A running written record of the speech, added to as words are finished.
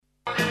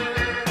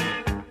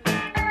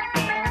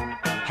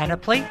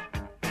panoply,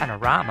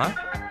 panorama,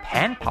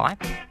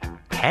 panpipe,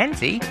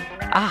 pansy,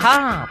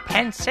 aha,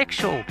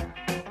 pansexual,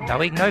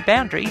 knowing no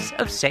boundaries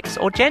of sex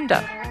or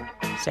gender.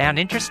 Sound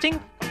interesting?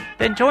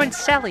 Then join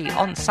Sally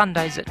on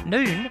Sundays at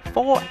noon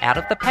for Out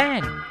of the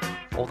Pan.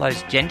 All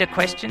those gender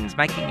questions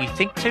making you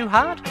think too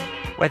hard?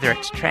 Whether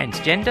it's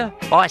transgender,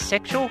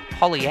 bisexual,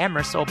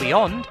 polyamorous or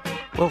beyond,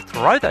 we'll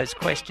throw those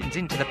questions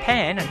into the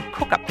pan and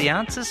cook up the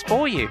answers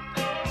for you.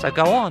 So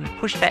go on,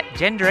 push that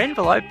gender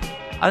envelope,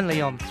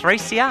 only on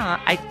 3CR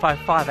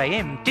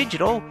 855am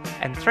digital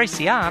and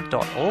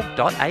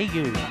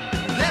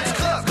 3cr.org.au. Let's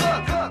cook,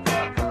 cook, cook,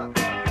 cook.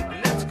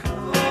 Let's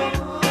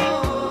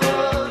cook,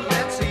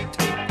 let's eat.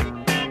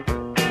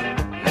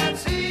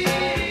 Let's eat.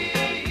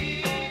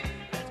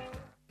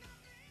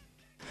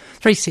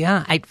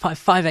 3CR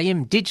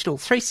 855am digital,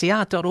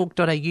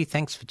 3cr.org.au.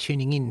 Thanks for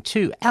tuning in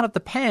to Out of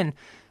the Pan,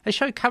 a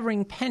show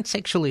covering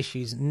pansexual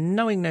issues,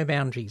 knowing no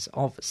boundaries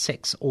of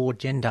sex or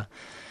gender.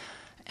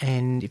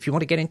 And if you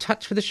want to get in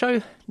touch with the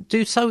show,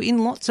 do so in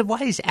lots of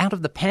ways. Out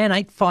of the Pan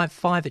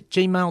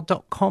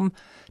 855@gmail.com.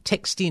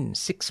 Text in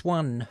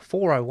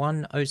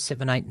 61401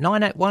 078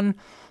 981.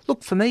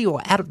 Look for me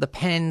or Out of the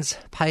Pan's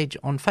page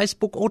on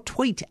Facebook, or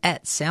tweet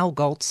at Sal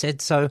Gold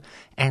said so,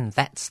 and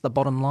that's the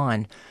bottom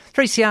line.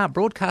 3CR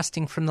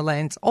broadcasting from the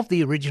lands of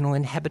the original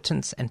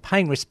inhabitants and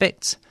paying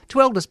respects to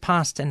elders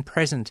past and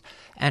present,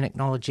 and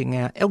acknowledging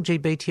our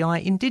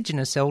LGBTI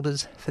Indigenous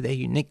elders for their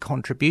unique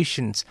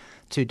contributions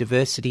to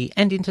diversity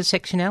and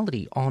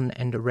intersectionality on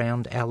and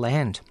around our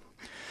land.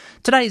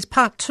 Today is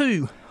part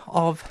 2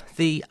 of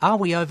the Are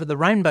We Over the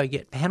Rainbow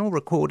Yet panel,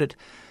 recorded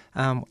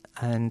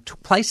and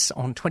took place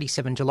on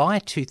 27 July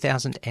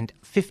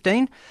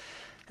 2015.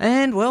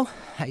 And, well,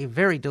 a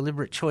very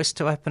deliberate choice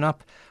to open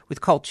up with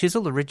Cold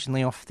Chisel,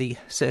 originally off the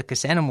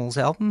Circus Animals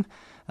album,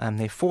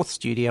 their 4th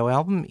studio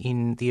album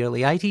in the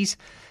early 80s,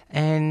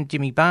 and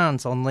Jimmy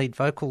Barnes on lead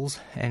vocals,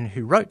 and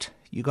who wrote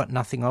You Got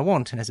Nothing I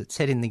Want. And as it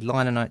said in the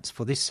liner notes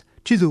for this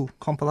Chisel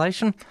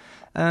compilation,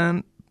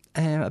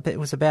 it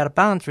was about a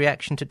Barnes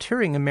reaction to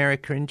touring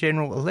America in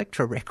general,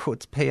 Elektra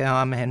Records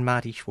PR man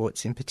Marty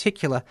Schwartz in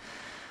particular.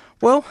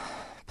 Well,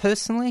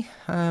 personally,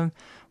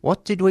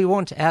 what did we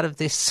want out of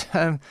this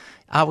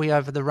Are We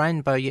Over the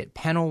Rainbow Yet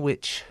panel,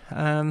 which,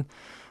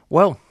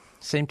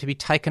 seemed to be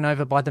taken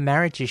over by the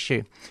marriage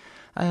issue?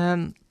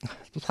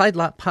 Played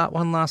part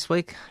 1 last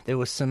week. There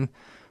was some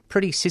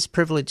pretty cis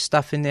privilege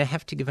stuff in there.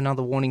 Have to give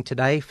another warning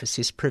today for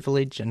cis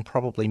privilege and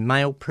probably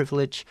male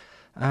privilege.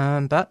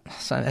 But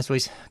so as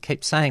we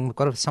keep saying, we've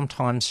got to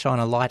sometimes shine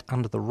a light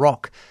under the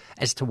rock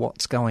as to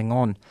what's going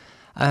on.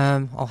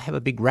 I'll have a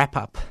big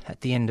wrap-up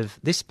at the end of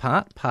this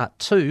part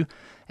 2,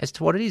 as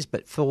to what it is.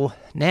 But for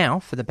now,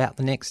 for about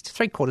the next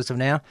 3/4 of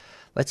an hour,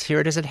 let's hear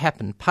it as it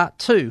happened. Part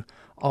 2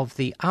 of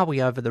the Are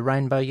We Over the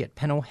Rainbow Yet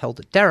panel, held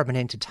at Darebin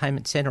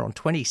Entertainment Centre on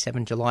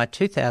 27 July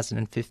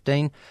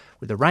 2015,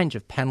 with a range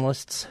of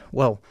panellists,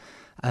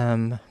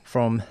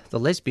 from the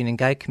lesbian and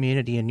gay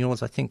community, and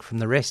yours, I think, from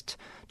the rest,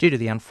 due to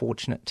the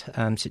unfortunate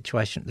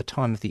situation at the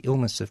time of the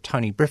illness of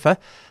Tony Briffa.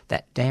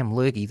 That damn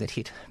lurgy that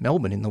hit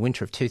Melbourne in the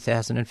winter of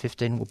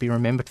 2015 will be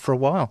remembered for a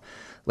while.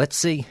 Let's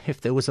see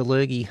if there was a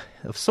lurgy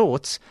of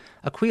sorts,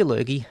 a queer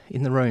lurgy,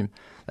 in the room.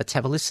 Let's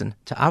have a listen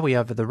to Are We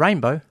Over the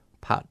Rainbow,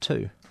 Part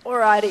 2.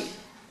 Alrighty.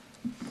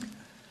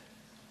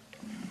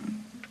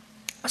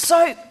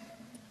 So,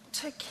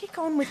 to kick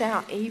on with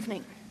our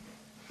evening.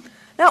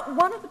 Now,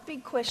 one of the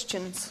big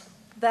questions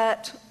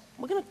that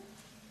we're going to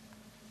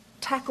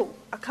tackle,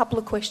 a couple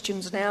of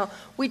questions now,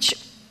 which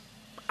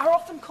are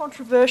often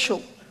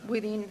controversial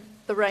within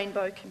the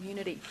rainbow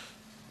community.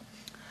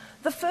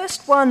 The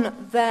first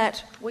one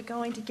that we're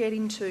going to get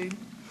into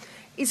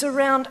is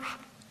around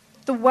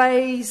the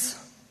ways,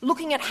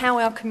 looking at how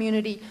our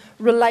community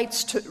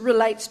relates to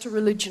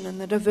religion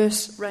and the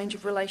diverse range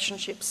of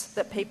relationships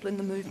that people in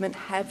the movement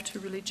have to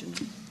religion.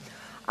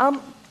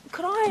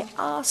 Could I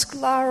ask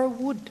Lara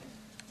Wood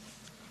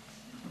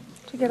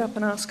to get up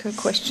and ask her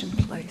question,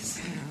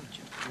 please?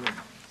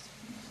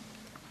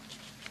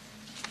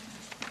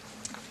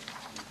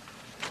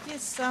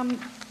 Yes,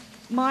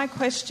 my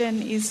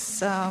question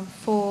is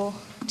for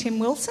Tim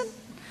Wilson.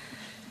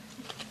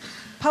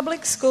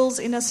 Public schools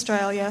in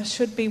Australia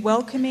should be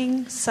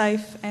welcoming,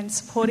 safe and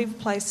supportive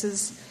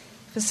places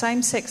for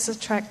same-sex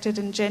attracted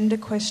and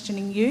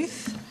gender-questioning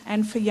youth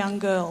and for young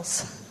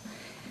girls.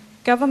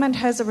 Government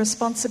has a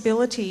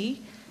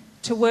responsibility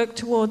to work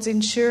towards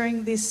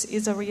ensuring this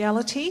is a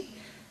reality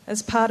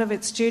as part of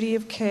its duty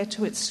of care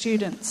to its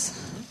students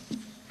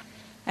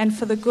and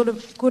for the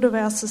good of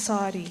our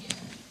society.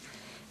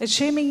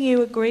 Assuming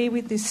you agree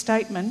with this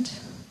statement,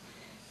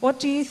 what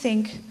do you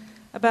think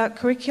about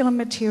curriculum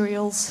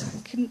materials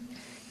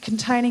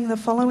containing the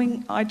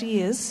following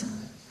ideas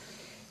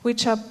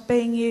which are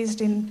being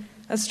used in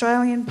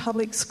Australian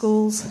public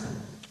schools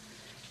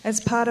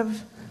as part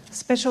of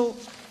special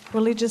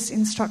religious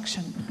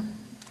instruction?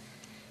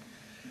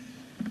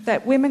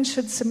 That women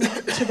should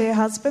submit to their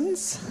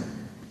husbands,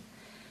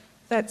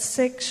 that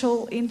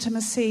sexual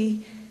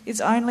intimacy is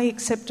only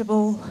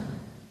acceptable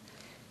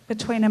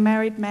between a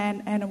married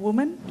man and a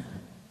woman,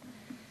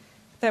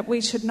 that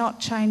we should not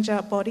change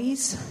our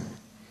bodies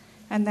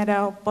and that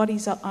our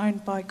bodies are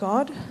owned by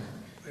God.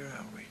 Where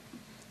are we?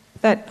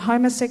 That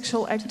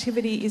homosexual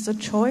activity is a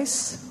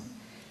choice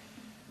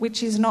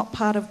which is not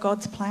part of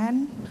God's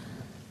plan,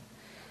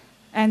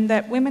 and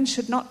that women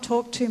should not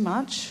talk too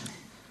much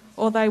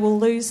or they will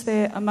lose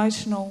their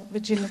emotional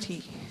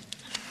virginity.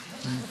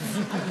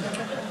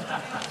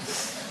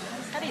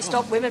 How do you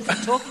stop women from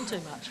talking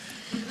too much?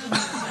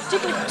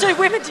 Particularly two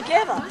women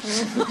together.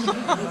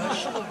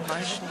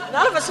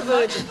 None of us are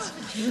virgins.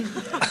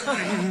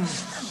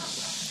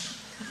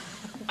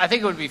 I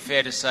think it would be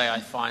fair to say I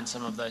find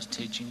some of those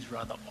teachings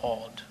rather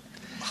odd,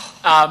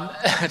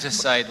 to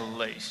say the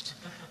least.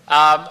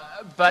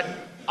 But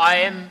I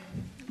am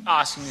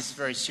asking this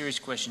very serious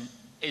question.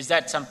 Is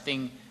that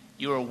something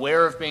you're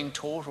aware of being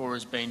taught or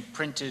has been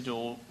printed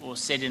or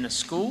said in a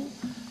school?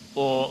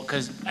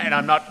 And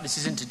I'm not, this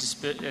isn't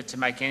to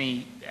make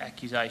any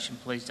accusation,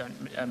 please don't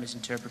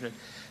misinterpret it.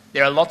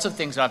 There are lots of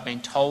things that I've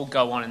been told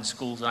go on in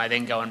schools, and I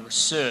then go and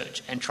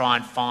research and try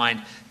and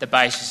find the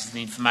basis of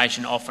the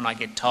information. Often I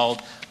get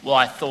told, well,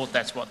 I thought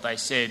that's what they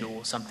said,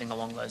 or something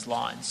along those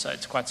lines. So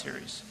it's quite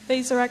serious.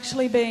 These are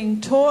actually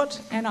being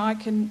taught, and I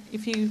can,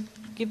 if you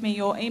give me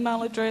your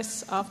email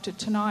address after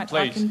tonight, Please.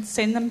 I can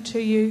send them to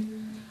you.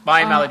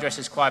 My email address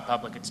is quite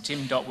public. It's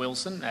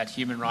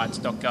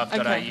tim.wilson@humanrights.gov.au.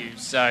 Okay.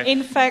 So,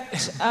 in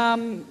fact,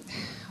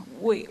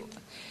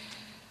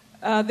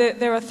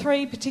 there are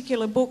three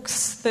particular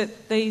books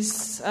that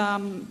these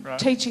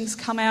teachings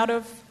come out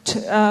of.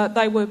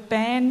 They were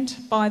banned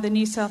by the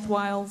New South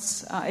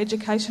Wales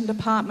Education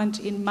Department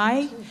in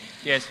May.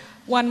 yes.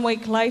 1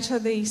 week later,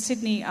 the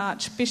Sydney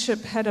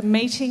Archbishop had a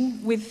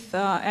meeting with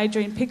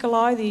Adrian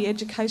Piccoli, the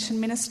Education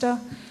Minister,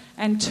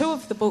 and two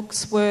of the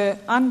books were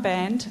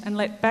unbanned and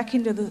let back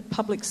into the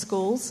public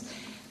schools.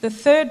 The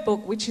third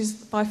book, which is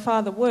by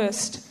far the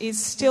worst,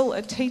 is still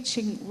a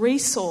teaching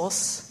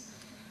resource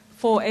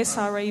for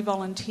SRE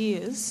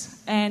volunteers,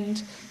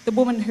 and the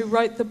woman who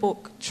wrote the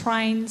book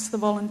trains the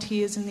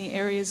volunteers in the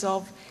areas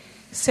of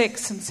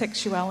sex and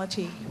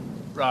sexuality.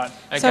 Right.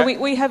 Okay. So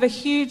we have a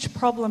huge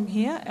problem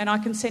here, and I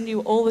can send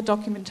you all the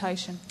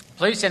documentation.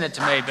 Please send it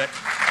to me, but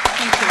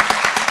Thank you.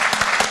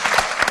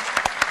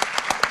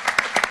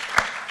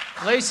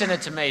 I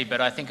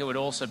think it would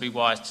also be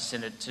wise to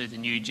send it to the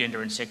new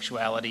Gender and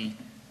Sexuality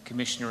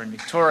Commissioner in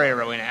Victoria,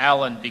 Rowena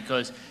Allen,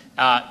 because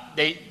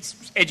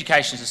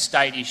education is a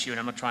state issue, and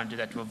I'm not trying to do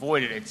that to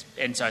avoid it,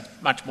 and so it's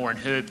much more in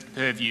her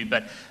purview.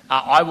 But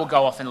I will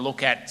go off and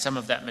look at some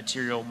of that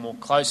material more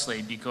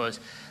closely, because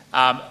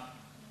I'm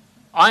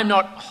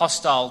not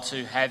hostile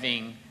to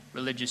having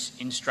religious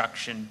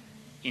instruction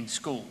in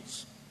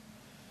schools,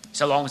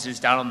 so long as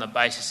it's done on the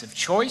basis of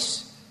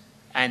choice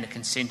and the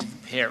consent of the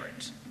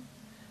parent.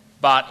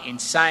 But in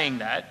saying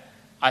that,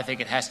 I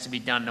think it has to be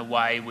done in a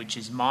way which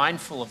is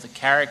mindful of the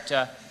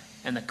character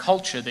and the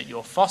culture that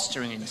you're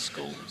fostering in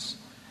schools.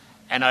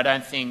 And I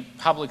don't think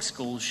public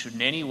schools should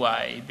in any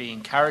way be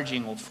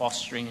encouraging or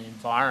fostering an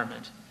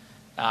environment.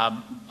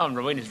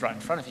 Rowena's right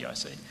in front of you, I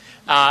see.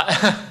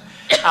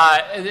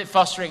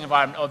 Fostering an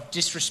environment of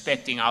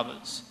disrespecting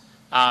others,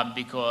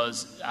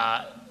 because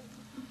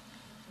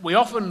we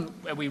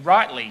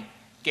rightly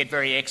get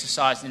very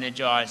exercised and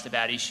energised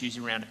about issues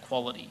around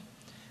equality.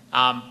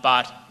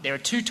 But there are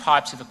two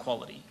types of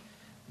equality.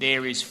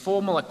 There is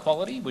formal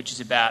equality, which is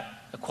about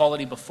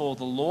equality before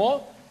the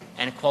law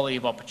and equality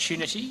of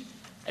opportunity.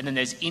 And then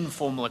there's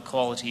informal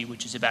equality,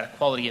 which is about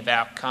equality of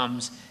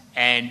outcomes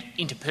and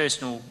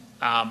interpersonal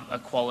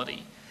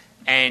equality.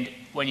 And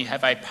when you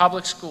have a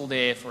public school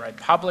there for a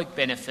public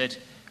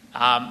benefit,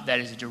 that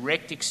is a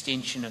direct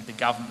extension of the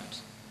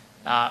government,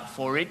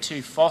 for it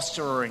to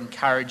foster or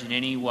encourage in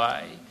any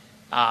way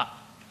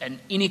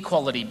an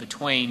inequality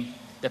between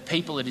the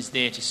people it is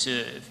there to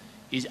serve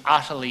is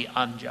utterly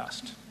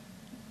unjust.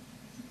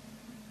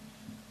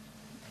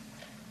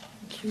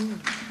 Thank you.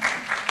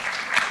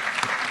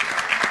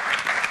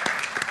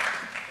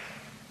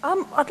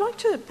 I'd like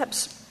to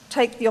perhaps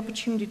take the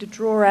opportunity to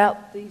draw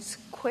out these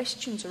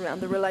questions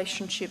around the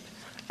relationship,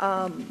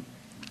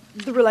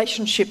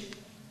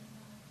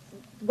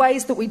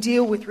 ways that we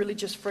deal with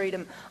religious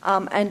freedom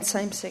and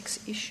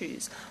same-sex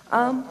issues.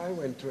 I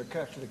went to a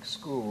Catholic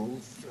school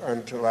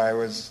until I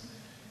was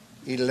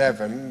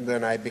 11,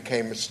 then I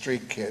became a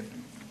street kid.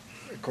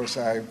 Of course,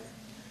 I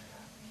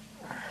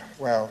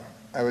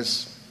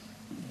was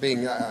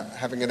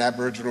having an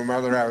Aboriginal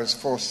mother, I was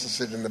forced to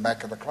sit in the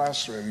back of the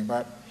classroom,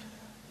 but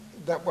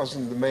that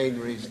wasn't the main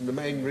reason. The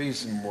main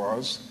reason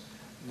was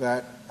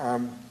that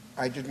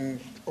I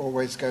didn't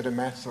always go to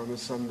Mass on a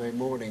Sunday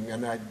morning,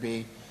 and I'd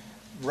be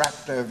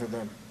rapped over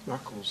the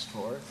knuckles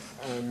for it,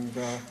 and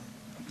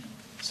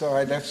so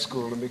I left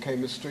school and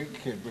became a street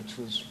kid, which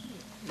was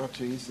much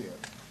easier.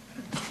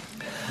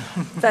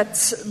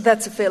 That's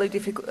a fairly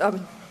difficult...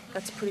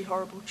 that's a pretty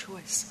horrible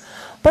choice.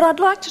 But I'd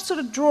like to sort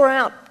of draw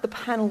out the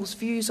panel's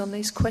views on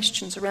these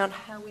questions around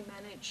how we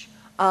manage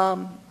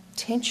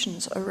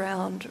tensions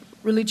around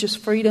religious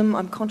freedom.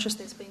 I'm conscious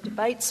there's been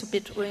debates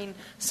between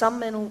some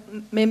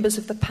members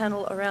of the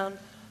panel around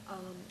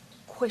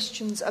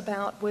questions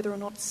about whether or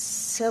not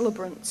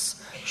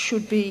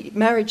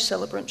marriage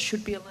celebrants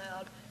should be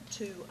allowed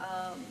to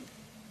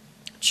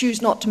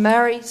choose not to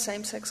marry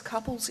same-sex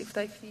couples if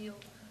they feel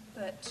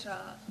that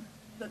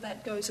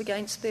that goes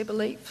against their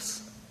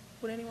beliefs.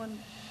 Would anyone?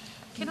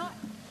 Can I?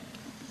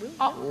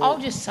 I'll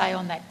just say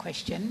on that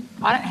question,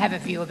 I don't have a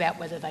view about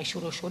whether they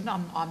should or shouldn't.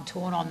 I'm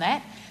torn on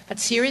that. But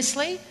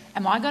seriously,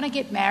 am I going to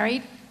get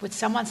married with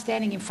someone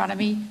standing in front of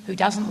me who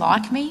doesn't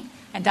like me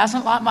and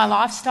doesn't like my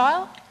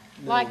lifestyle?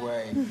 No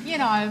way. You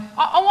know,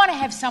 I want to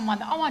have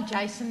someone. I want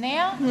Jason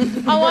there.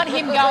 I want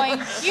him going,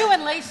 you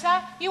and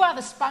Lisa, you are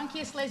the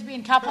spunkiest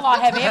lesbian couple I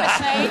have ever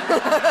seen.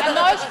 And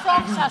those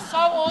frocks are so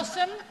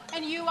awesome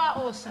and you are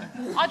awesome.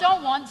 I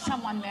don't want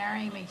someone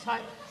marrying me. So,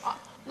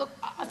 look,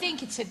 I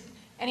think it's an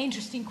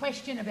interesting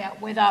question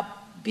about whether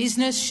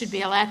business should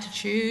be allowed to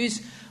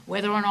choose,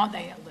 whether or not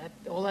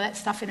all of that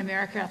stuff in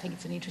America. I think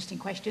it's an interesting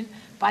question.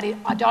 But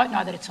I don't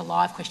know that it's a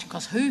live question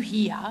because who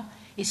here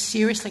is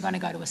seriously going to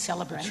go to a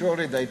celebrant?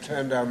 Surely they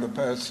turn down the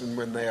person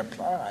when they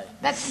apply.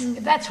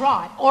 That's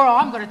right. Or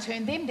I'm going to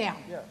turn them down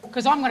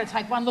because I'm going to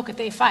take one look at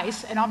their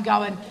face and I'm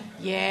going,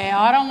 yeah,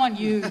 I don't want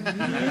you.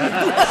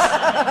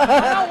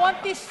 I don't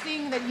want this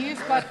thing that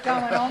you've got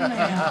going on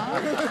now.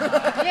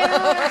 You know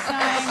what I'm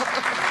saying?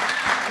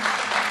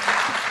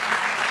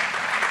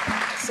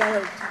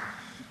 So,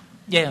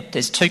 Yeah,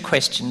 there's two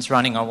questions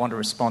running. I want to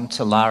respond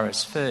to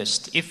Lara's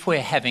first. If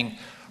we're having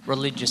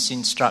religious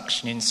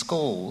instruction in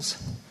schools,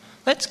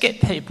 let's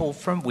get people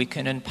from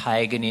Wiccan and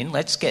Pagan in,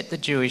 let's get the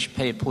Jewish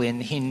people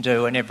in,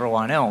 Hindu and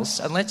everyone else,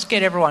 and let's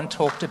get everyone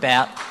talked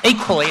about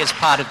equally as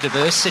part of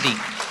diversity.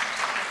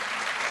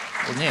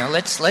 Well, you know,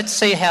 let's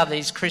see how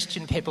these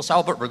Christian people say,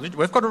 oh, but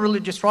we've got a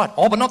religious right.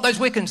 Oh, but not those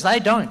Wiccans, they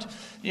don't.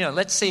 You know,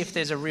 let's see if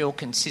there's a real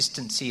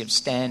consistency of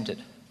standard.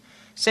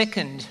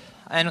 Second,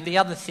 and the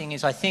other thing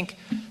is I think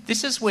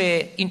this is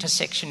where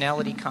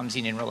intersectionality comes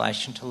in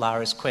relation to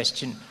Lara's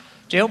question.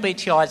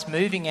 GLBTI is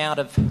moving out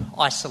of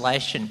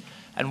isolation,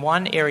 and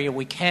one area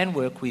we can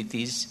work with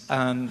is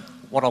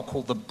what I'll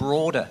call the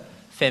broader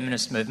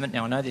feminist movement.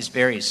 Now, I know there's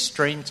various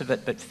streams of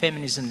it, but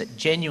feminism that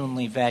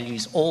genuinely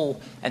values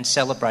all and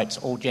celebrates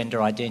all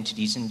gender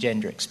identities and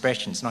gender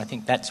expressions, and I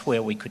think that's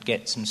where we could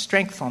get some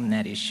strength on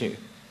that issue.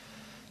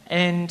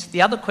 And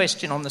the other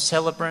question on the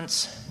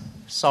celebrants,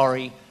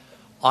 sorry,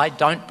 I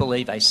don't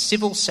believe a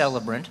civil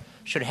celebrant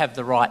should have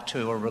the right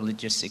to a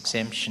religious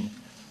exemption.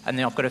 And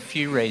then I've got a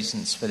few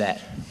reasons for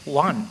that.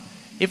 One,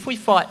 if we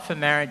fight for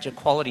marriage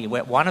equality,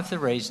 one of the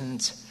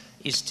reasons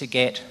is to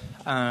get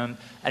an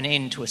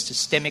end to a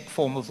systemic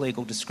form of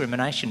legal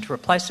discrimination. To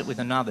replace it with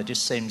another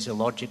just seems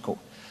illogical.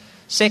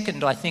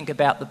 Second, I think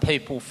about the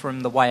people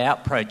from the Way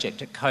Out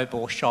project at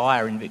Cobar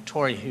Shire in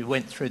Victoria who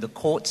went through the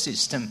court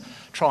system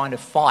trying to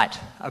fight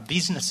a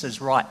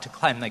business's right to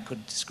claim they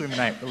could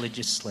discriminate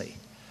religiously.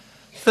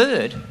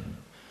 Third,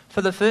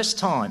 for the first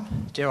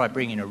time, dare I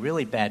bring in a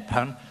really bad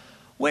pun,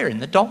 we're in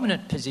the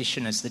dominant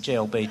position as the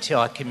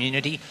GLBTI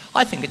community.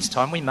 I think it's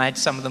time we made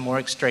some of the more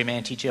extreme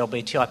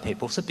anti-GLBTI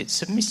peoples a bit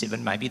submissive,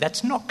 and maybe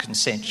that's not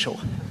consensual.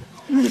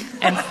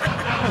 And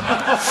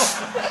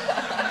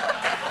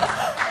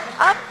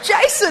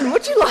Jason,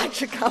 would you like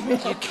to come in?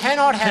 You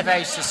cannot have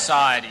a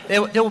society.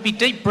 there will be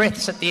deep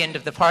breaths at the end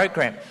of the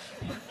program.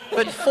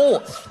 But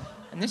fourth,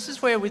 and this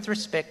is where, with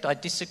respect, I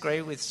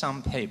disagree with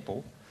some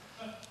people,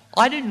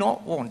 I do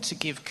not want to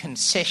give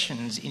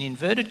concessions in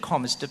inverted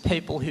commas to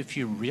people who, if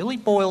you really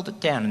boiled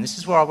it down, and this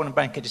is where I want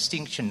to make a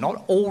distinction,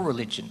 not all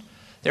religion.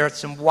 There are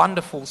some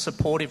wonderful,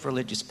 supportive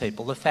religious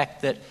people. The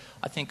fact that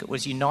I think it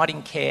was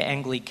Uniting Care,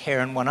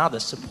 Anglicare and one other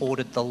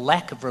supported the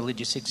lack of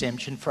religious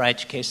exemption for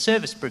aged care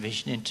service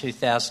provision in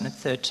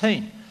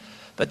 2013.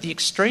 But the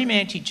extreme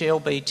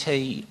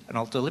anti-GLBT, and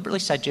I'll deliberately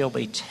say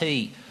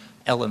GLBT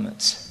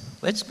elements,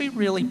 let's be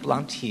really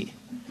blunt here.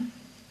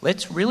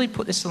 Let's really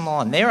put this in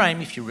line. Their aim,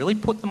 if you really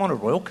put them on a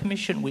Royal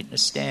Commission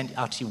witness stand,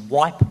 are to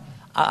wipe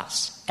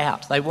us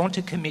out. They want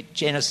to commit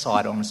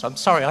genocide on us. I'm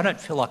sorry, I don't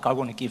feel like I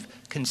want to give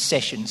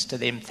concessions to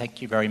them.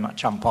 Thank you very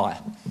much, umpire.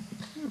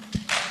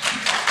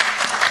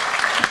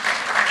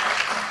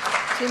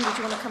 Tim, did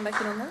you want to come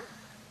back in on that?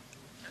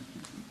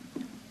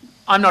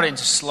 I'm not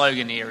into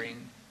sloganeering.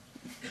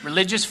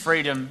 Religious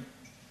freedom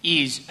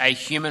is a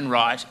human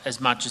right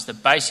as much as the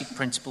basic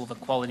principle of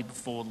equality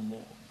before the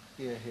law.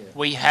 Yeah.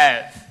 We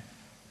have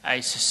a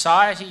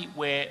society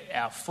where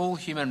our full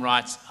human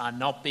rights are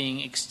not being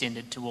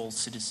extended to all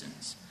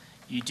citizens.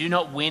 You do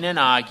not win an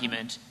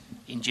argument,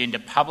 engender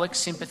public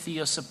sympathy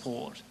or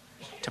support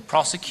to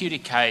prosecute a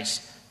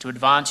case to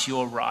advance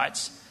your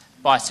rights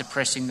by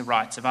suppressing the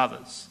rights of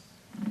others.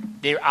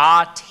 There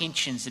are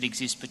tensions that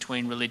exist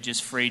between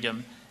religious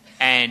freedom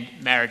and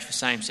marriage for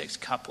same-sex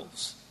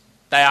couples.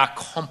 They are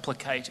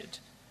complicated.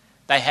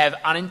 They have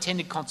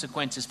unintended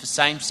consequences for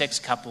same-sex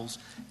couples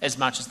as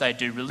much as they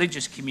do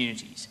religious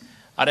communities.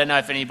 I don't know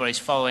if anybody's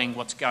following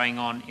what's going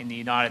on in the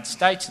United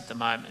States at the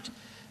moment,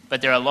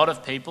 but there are a lot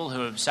of people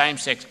who are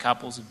same-sex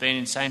couples, have been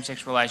in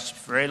same-sex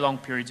relationships for very long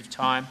periods of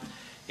time.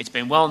 It's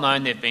been well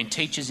known there have been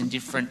teachers in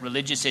different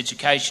religious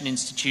education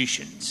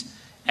institutions,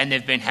 and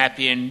they've been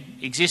happy and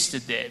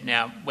existed there.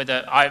 Now,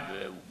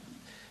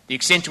 the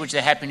extent to which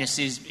their happiness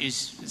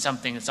is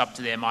something that's up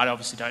to them. I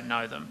obviously don't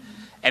know them.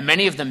 And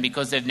many of them,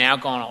 because they've now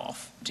gone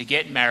off to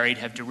get married,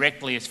 have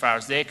directly, as far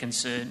as they're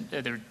concerned,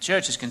 the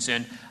church is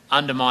concerned,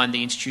 undermined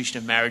the institution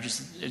of marriage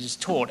as it is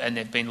taught, and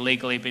they've been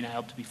legally been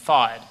able to be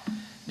fired.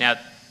 Now,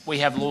 we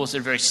have laws that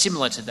are very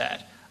similar to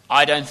that.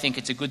 I don't think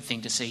it's a good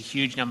thing to see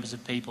huge numbers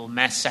of people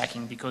mass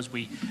sacking because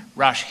we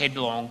rush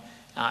headlong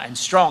and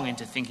strong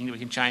into thinking that we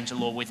can change the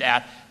law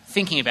without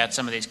thinking about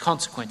some of these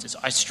consequences.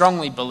 I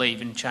strongly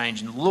believe in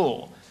change in the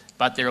law,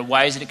 but there are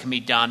ways that it can be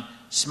done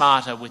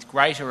smarter with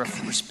greater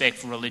respect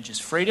for religious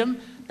freedom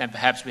than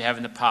perhaps we have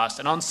in the past.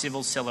 And on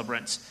civil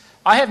celebrants,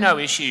 I have no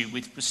issue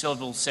with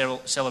civil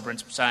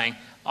celebrants saying,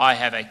 I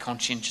have a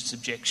conscientious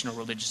objection or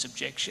religious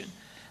objection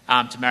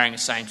to marrying a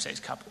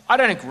same-sex couple. I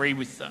don't agree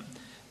with them.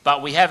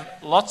 But we have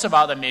lots of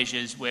other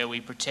measures where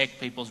we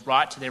protect people's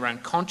right to their own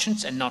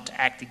conscience and not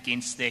to act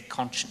against their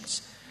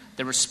conscience.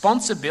 The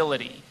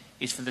responsibility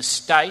is for the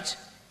state,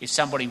 if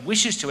somebody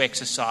wishes to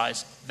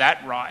exercise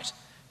that right,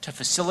 to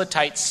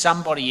facilitate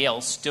somebody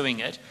else doing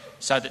it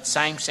so that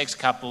same-sex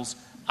couples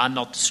are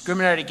not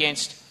discriminated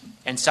against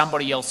and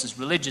somebody else's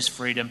religious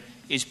freedom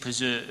is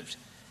preserved.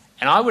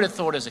 And I would have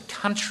thought as a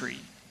country,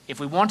 if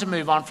we want to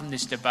move on from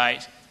this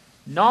debate,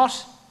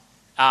 not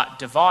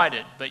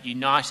divided but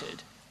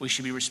united, we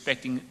should be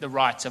respecting the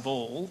rights of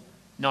all,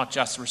 not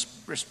just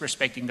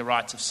respecting the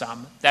rights of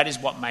some. That is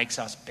what makes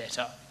us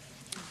better.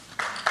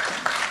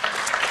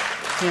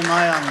 Tim,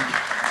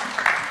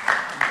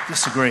 I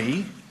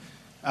disagree.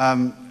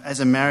 As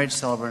a marriage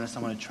celebrant, as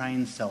someone who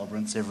trains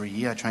celebrants every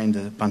year, I trained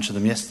a bunch of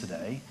them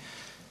yesterday,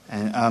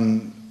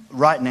 and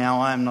right now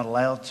I am not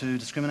allowed to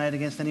discriminate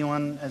against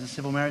anyone as a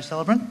civil marriage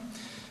celebrant.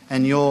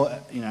 And you're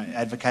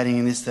advocating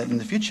in this that in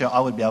the future I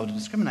would be able to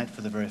discriminate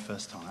for the very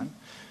first time.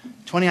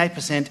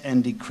 28%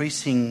 and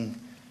decreasing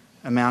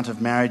amount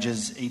of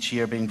marriages each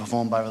year being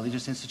performed by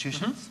religious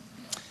institutions.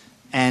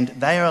 Mm-hmm. And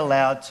they are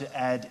allowed to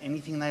add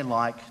anything they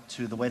like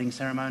to the wedding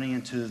ceremony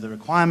and to the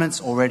requirements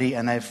already,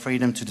 and they have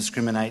freedom to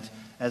discriminate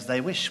as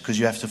they wish because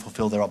you have to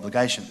fulfil their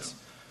obligations.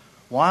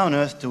 Why on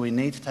earth do we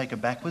need to take a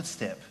backward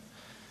step?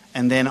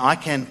 And then I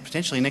can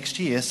potentially next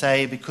year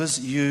say, because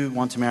you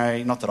want to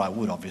marry, not that I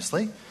would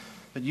obviously,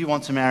 but you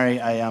want to marry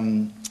a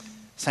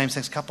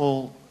same-sex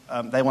couple,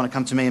 they want to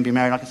come to me and be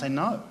married, I can say,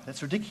 no,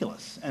 that's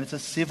ridiculous. And it's a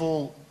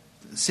civil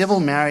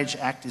marriage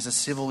act is a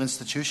civil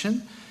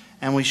institution,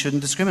 and we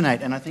shouldn't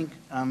discriminate. And I think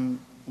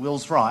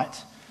Will's right.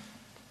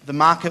 The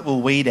market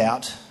will weed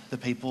out the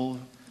people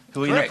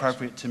who are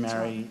inappropriate to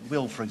marry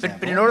Will, for example.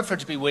 But in order for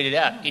it to be weeded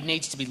out, it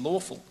needs to be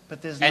lawful.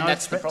 But there's no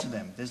threat to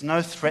them. There's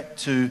no threat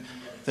to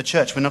the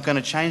church. We're not going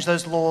to change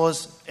those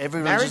laws.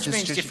 Every marriage religious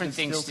means institution different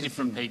can things still to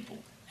different continue. people.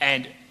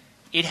 And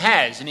it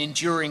has an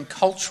enduring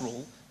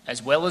cultural,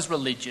 as well as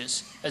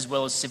religious, as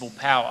well as civil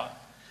power.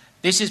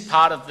 This is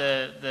part of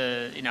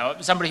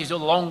somebody who's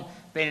long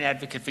been an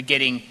advocate for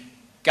getting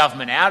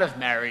government out of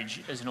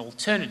marriage as an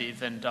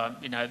alternative. And,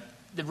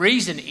 the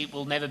reason it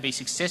will never be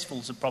successful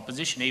as a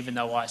proposition, even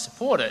though I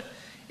support it,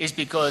 is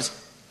because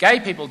gay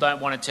people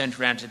don't want to turn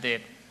around to their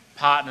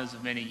partners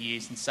of many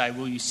years and say,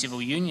 will you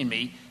civil union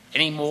me,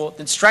 any more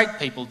than straight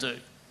people do.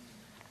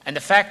 And the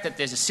fact that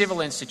there's a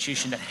civil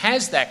institution that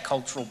has that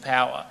cultural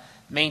power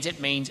means it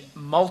means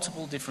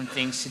multiple different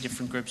things to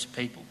different groups of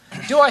people.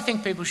 Do I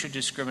think people should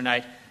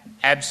discriminate?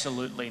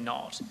 Absolutely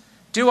not.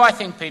 Do I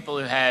think people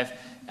who have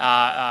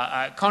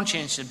a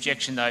conscientious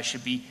objection, though,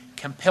 should be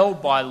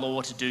compelled by law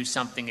to do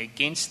something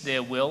against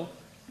their will?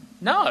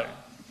 No.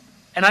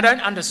 And I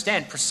don't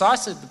understand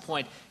precisely the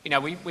point.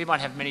 We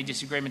might have many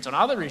disagreements on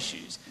other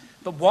issues,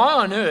 but why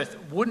on earth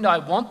wouldn't I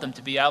want them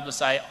to be able to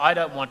say, I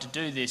don't want to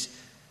do this,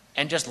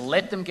 and just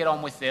let them get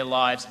on with their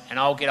lives and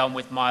I'll get on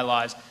with my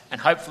lives,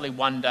 and hopefully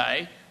one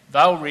day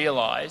they'll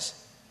realise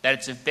that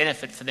it's of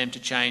benefit for them to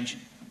change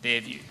their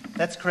view.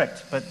 That's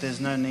correct, but there's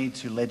no need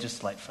to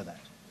legislate for that.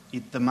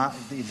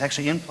 It's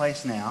actually in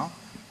place now,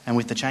 and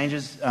with the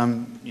changes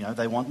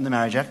they want in the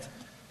Marriage Act,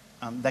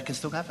 that can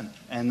still happen,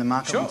 and the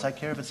market will take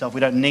care of itself. We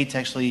don't need to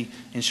actually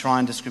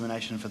enshrine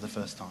discrimination for the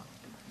first time.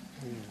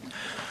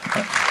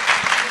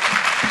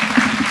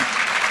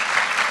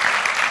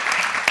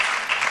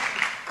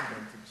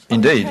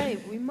 Indeed. Okay,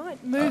 we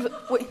might move...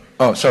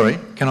 Oh, sorry.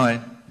 Can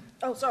I...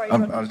 Oh, sorry. I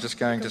was just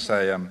going to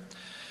say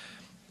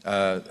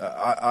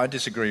I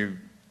disagree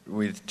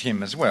with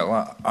Tim as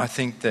well. I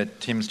think that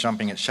Tim's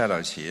jumping at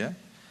shadows here.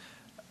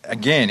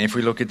 Again, if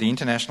we look at the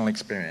international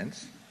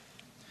experience,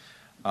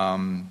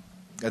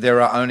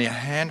 there are only a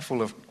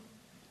handful of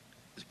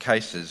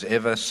cases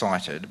ever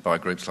cited by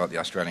groups like the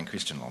Australian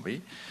Christian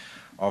Lobby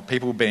of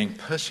people being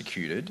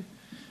persecuted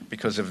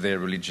because of their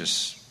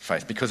religious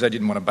faith, because they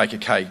didn't want to bake a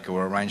cake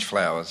or arrange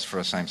flowers for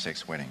a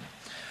same-sex wedding.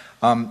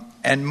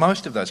 And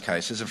most of those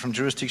cases are from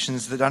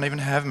jurisdictions that don't even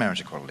have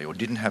marriage equality or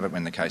didn't have it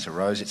when the case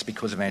arose. It's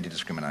because of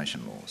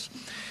anti-discrimination laws.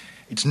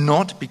 It's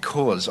not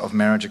because of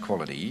marriage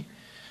equality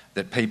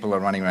that people are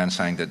running around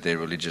saying that their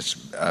religious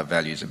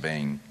values are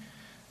being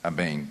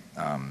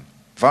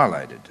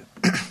violated.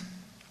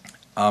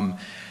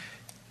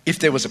 if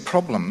there was a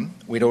problem,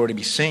 we'd already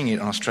be seeing it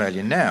in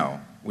Australia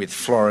now with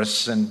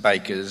florists and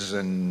bakers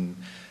and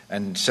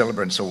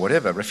celebrants or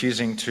whatever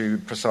refusing to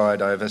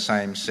preside over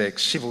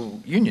same-sex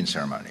civil union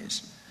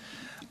ceremonies.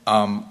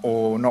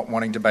 Or not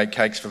wanting to bake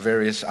cakes for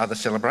various other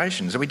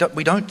celebrations. We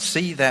don't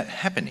see that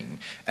happening,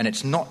 and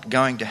it's not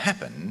going to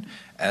happen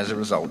as a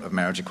result of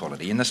marriage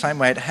equality in the same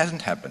way it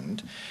hasn't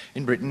happened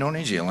in Britain or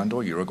New Zealand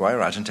or Uruguay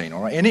or Argentina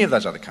or any of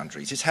those other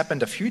countries. It's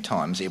happened a few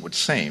times, it would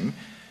seem,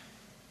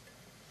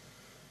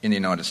 in the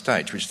United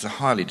States, which is a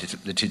highly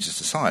litigious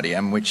society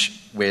and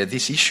where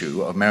this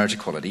issue of marriage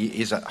equality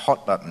is a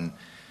hot-button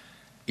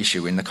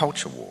issue in the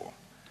culture war.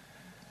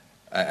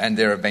 And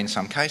there have been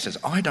some cases.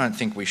 I don't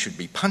think we should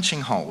be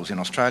punching holes in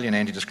Australian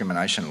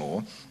anti-discrimination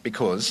law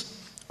because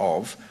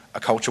of a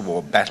culture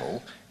war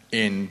battle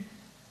in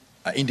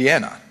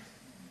Indiana.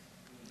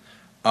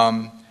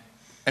 And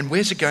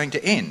where's it going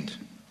to end?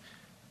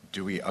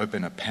 Do we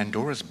open a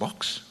Pandora's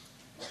box?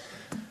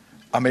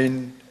 I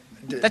mean...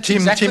 That's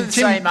exactly the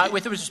same,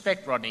 with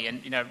respect, Rodney,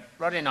 and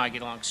Rodney and I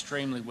get along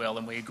extremely well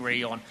and we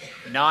agree on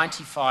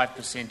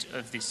 95%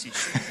 of this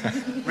issue.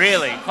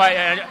 Really.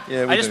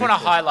 I just want to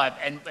highlight,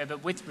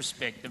 but with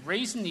respect, the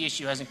reason the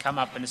issue hasn't come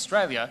up in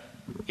Australia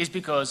is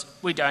because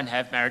we don't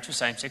have marriage for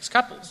same-sex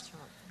couples.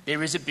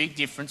 There is a big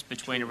difference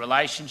between a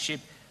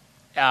relationship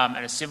and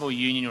a civil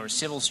union or a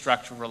civil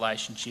structural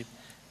relationship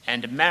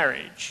and a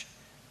marriage.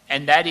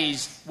 And that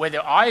is,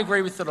 whether I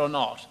agree with it or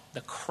not,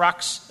 the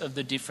crux of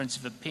the difference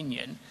of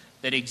opinion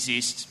that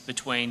exists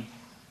between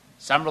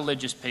some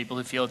religious people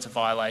who feel it's a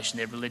violation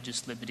of their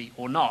religious liberty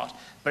or not.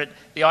 But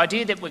the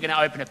idea that we're going to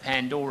open a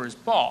Pandora's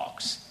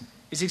box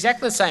is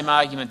exactly the same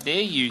argument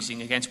they're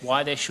using against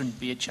why there shouldn't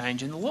be a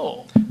change in the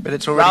law. But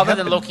it's already Rather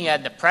than looking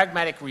at the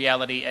pragmatic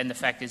reality, and the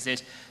fact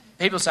is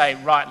people say,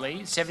 rightly,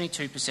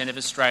 72% of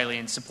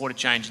Australians support a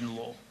change in the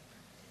law.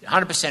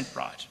 100%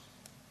 right.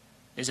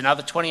 There's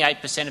another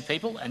 28% of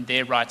people, and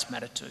their rights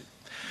matter too.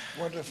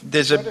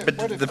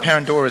 The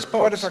Pandora's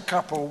box. What if a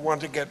couple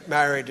want to get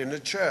married in a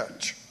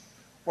church?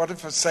 What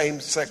if a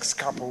same-sex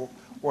couple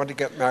want to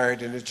get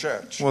married in a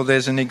church? Well,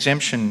 there's an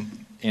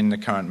exemption in the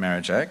current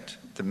Marriage Act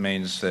that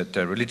means that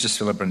religious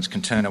celebrants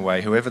can turn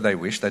away whoever they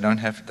wish. They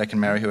can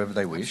marry whoever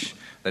they wish.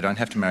 They don't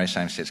have to marry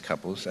same-sex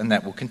couples, and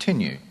that will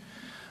continue.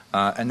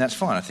 And that's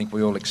fine. I think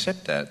we all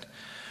accept that.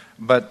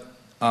 But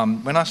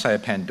when I say a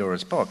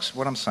Pandora's box,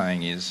 what I'm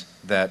saying is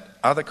that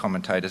other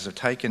commentators have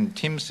taken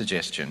Tim's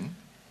suggestion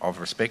of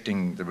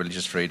respecting the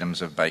religious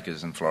freedoms of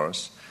bakers and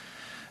florists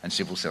and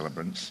civil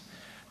celebrants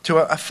to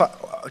a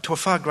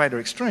far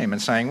greater extreme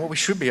and saying, well, we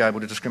should be able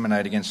to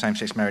discriminate against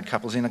same-sex married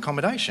couples in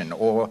accommodation.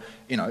 Or,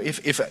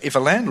 if a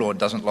landlord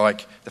doesn't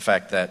like the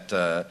fact that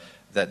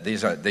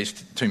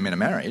these two men are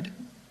married,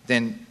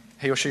 then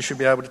he or she should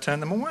be able to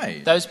turn them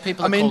away. Those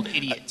people are called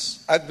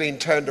idiots. I've been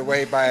turned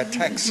away by a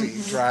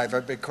taxi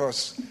driver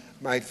because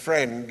my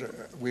friend,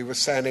 we were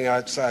standing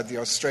outside the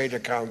Australia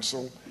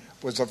Council,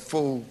 was a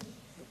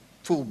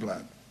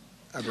full-blood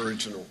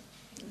Aboriginal,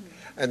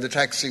 and the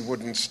taxi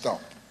wouldn't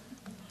stop.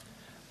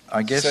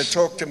 I guess. So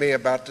talk to me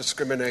about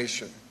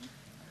discrimination.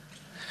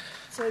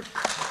 So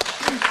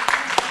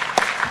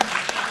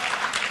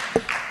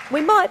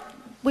we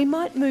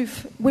might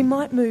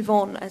move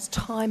on as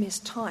time is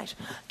tight.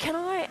 Can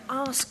I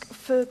ask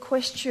for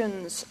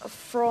questions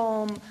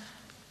from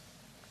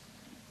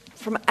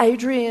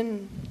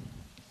Adrian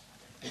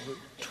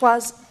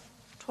Twaza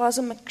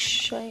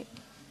McShane?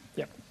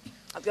 Yep.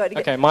 I'm going to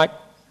get... Okay,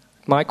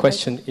 my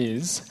question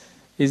is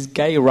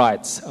gay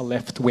rights a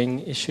left-wing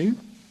issue?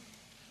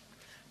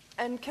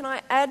 And can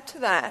I add to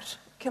that?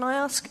 Can I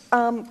ask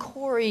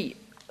Corey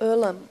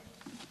Earlham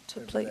to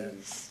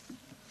please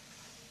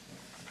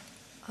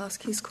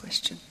ask his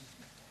question?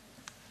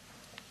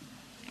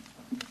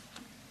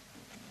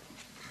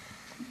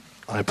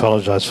 I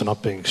apologise for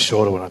not being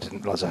shorter when I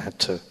didn't realise I had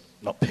to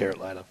not pair it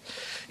later.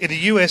 In the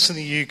US and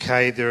the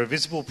UK, there are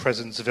visible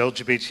presence of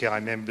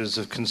LGBTI members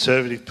of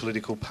conservative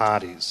political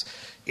parties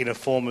in a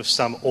form of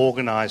some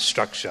organised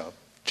structure.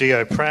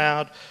 Geo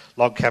Proud,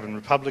 Log Cabin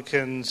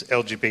Republicans,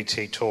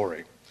 LGBT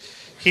Tory.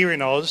 Here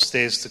in Oz,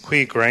 there's the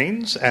Queer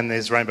Greens and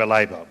there's Rainbow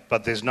Labor,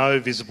 but there's no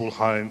visible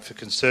home for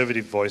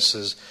conservative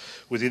voices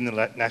within the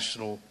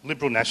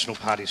Liberal National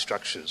Party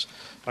structures.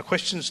 My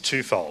question is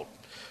twofold.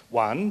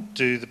 One,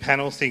 do the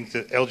panel think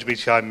that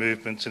LGBTI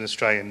movements in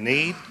Australia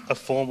need a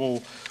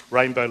formal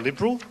Rainbow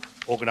Liberal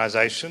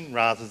organisation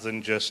rather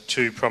than just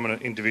two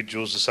prominent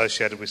individuals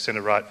associated with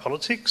centre-right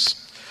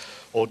politics?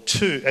 Or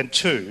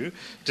two,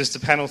 does the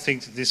panel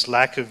think that this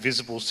lack of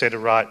visible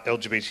centre-right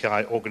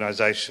LGBTI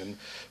organisation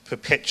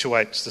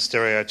perpetuates the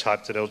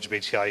stereotype that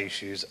LGBTI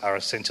issues are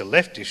a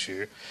centre-left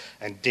issue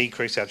and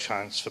decrease our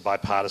chance for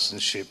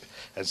bipartisanship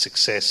and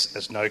success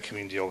as no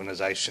community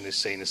organisation is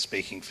seen as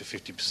speaking for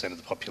 50% of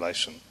the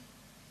population?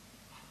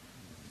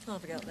 I'll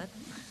have a go at that.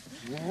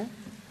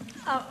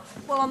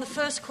 Well, on the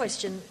first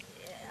question,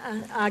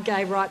 are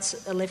gay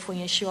rights a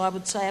left-wing issue? I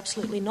would say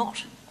absolutely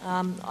not.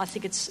 I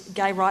think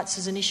gay rights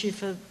is an issue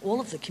for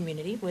all of the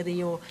community, whether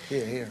you're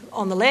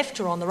on the left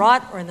or on the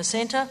right or in the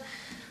centre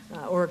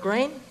or a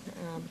Green,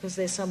 because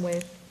they're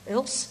somewhere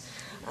else.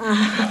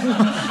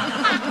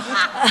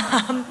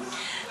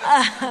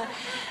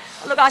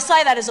 Look, I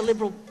say that as a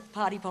Liberal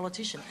Party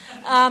politician.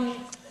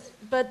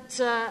 But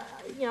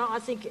I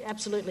think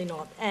absolutely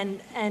not.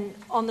 And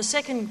on the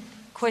second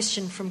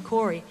question from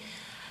Corey,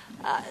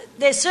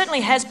 there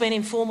certainly has been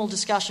informal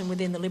discussion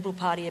within the Liberal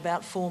Party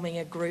about forming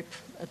a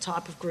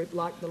type of group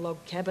like the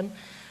Log Cabin,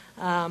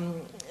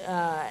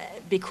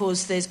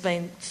 because there's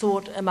been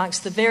thought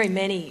amongst the very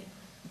many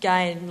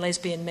gay and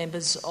lesbian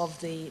members of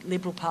the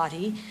Liberal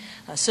Party,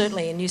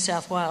 certainly in New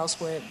South Wales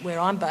where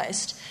I'm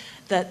based,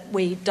 that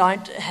we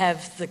don't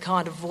have the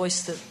kind of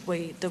voice that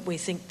we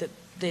think that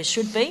there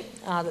should be,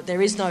 that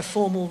there is no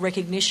formal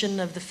recognition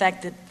of the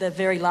fact that the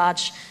very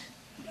large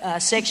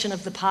section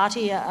of the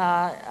party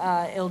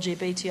are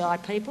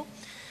LGBTI people.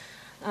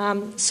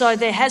 So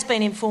there has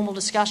been informal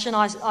discussion.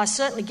 I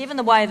certainly, given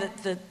the way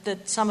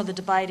that some of the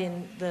debate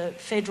in the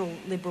federal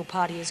Liberal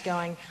Party is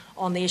going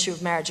on the issue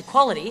of marriage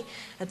equality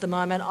at the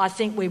moment, I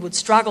think we would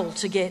struggle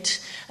to get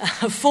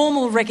a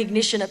formal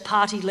recognition at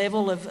party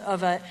level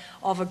of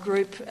a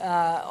group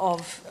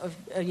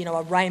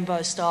a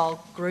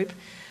rainbow-style group.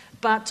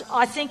 But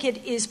I think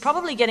it is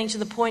probably getting to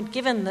the point,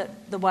 given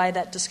the way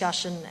that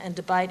discussion and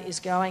debate is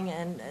going,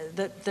 and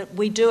that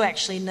we do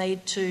actually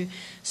need to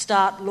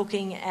start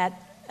looking at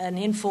an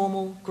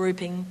informal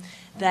grouping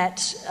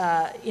that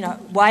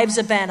waves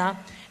a banner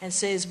and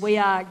says we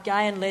are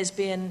gay and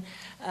lesbian,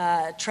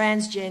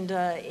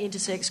 transgender,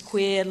 intersex,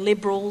 queer,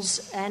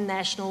 liberals and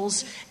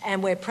nationals,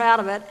 and we're proud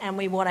of it, and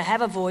we want to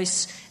have a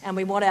voice, and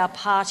we want our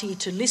party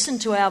to listen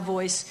to our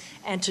voice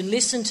and to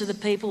listen to the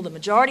people, the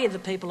majority of the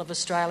people of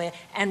Australia,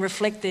 and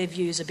reflect their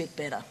views a bit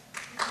better.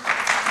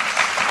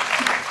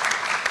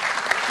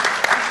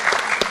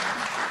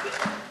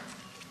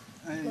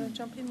 You want to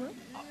jump in, Will?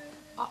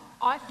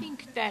 I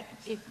think that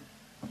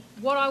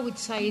what I would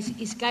say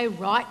is gay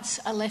rights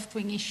a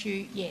left-wing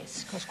issue?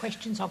 Yes, because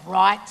questions of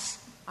rights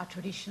are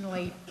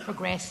traditionally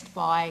progressed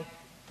by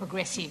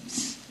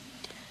progressives.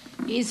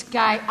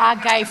 Are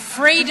gay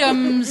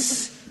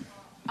freedoms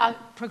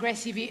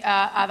progressive?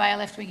 Are they a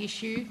left-wing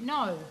issue?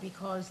 No,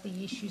 because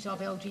the issues of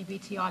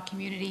LGBTI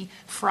community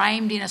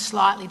framed in a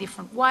slightly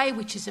different way,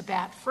 which is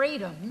about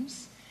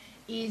freedoms,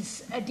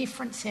 is a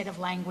different set of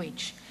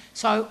language.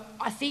 So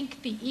I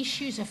think the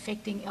issues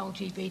affecting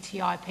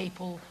LGBTI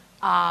people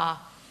are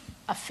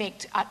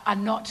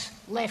not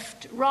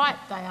left-right.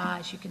 They are,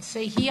 as you can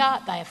see here,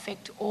 they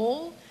affect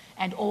all,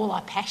 and all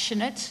are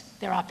passionate.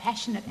 There are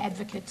passionate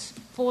advocates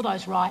for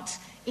those rights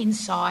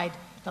inside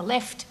the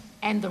left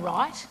and the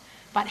right,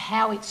 but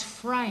how it's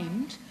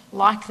framed,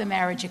 like the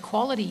marriage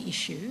equality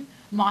issue,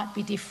 might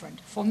be different.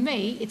 For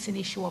me, it's an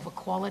issue of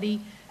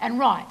equality and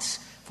rights.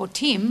 For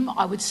Tim,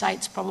 I would say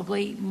it's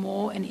probably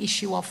more an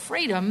issue of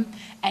freedom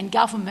and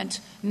government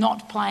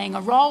not playing a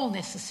role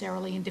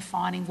necessarily in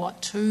defining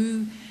what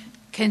two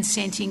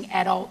consenting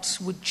adults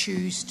would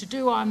choose to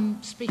do.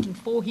 I'm speaking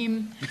for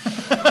him.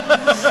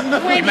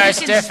 You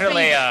most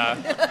definitely are.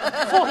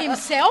 For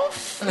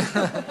himself,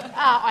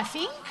 I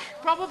think,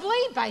 probably,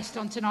 based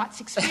on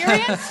tonight's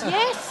experience,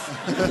 yes.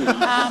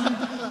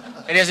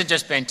 It hasn't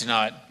just been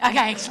tonight.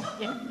 Okay, excellent.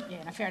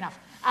 Yeah, no, fair enough.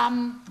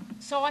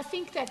 So I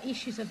think that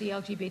issues of the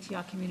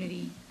LGBTI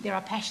community, there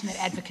are passionate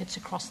advocates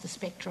across the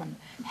spectrum.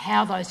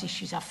 How those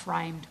issues are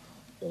framed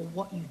or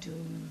what you do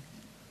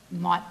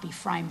might be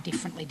framed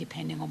differently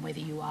depending on whether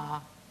you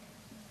are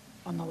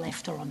on the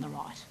left or on the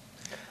right.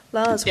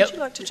 Lars, would you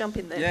like to jump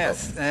in there?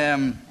 Yes.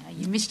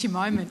 You missed your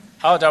moment.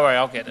 Oh, don't worry,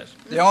 I'll get it.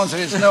 The answer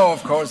is no,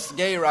 of course.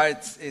 Gay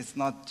rights is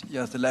not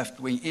just a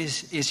left-wing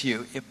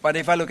issue. But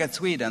if I look at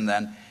Sweden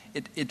then,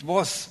 it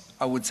was,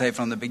 I would say,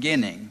 from the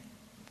beginning,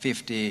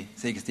 50,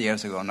 60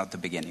 years ago, not the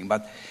beginning,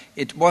 but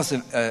it was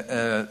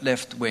a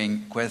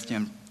left-wing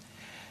question,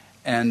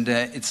 and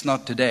it's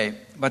not today.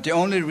 But the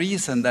only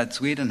reason that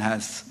Sweden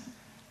has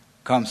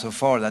come so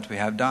far that we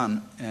have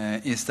done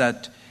is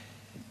that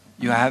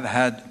you have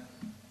had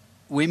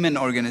women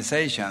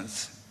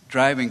organizations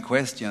driving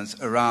questions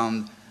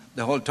around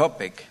the whole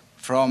topic,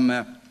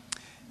 from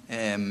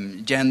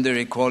gender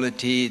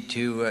equality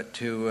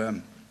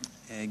to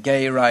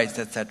gay rights,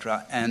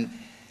 etc. And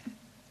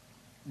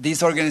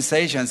these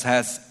organizations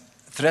has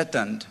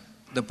threatened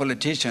the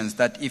politicians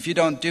that if you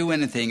don't do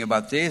anything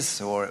about this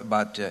or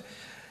about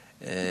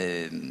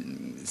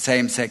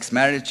same-sex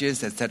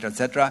marriages,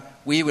 etc.,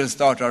 we will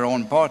start our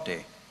own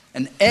party.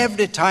 And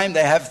every time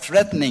they have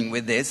threatening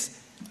with this,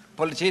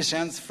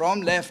 politicians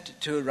from left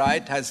to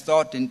right have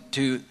started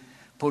to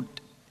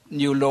put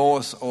new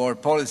laws or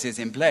policies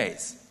in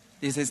place.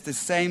 This is the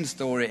same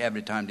story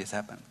every time this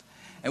happens.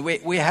 And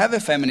we have a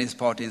feminist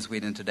party in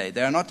Sweden today.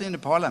 They are not in the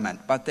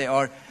parliament, but they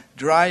are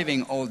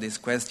driving all these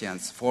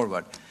questions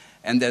forward.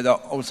 And there are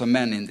also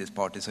men in this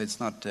party, so it's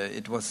not.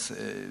 It was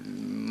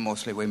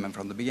mostly women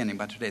from the beginning,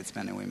 but today it's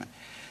men and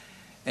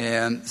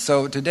women.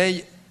 So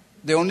today,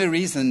 the only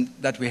reason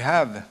that we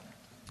have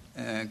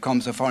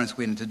come so far in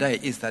Sweden today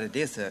is that it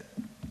is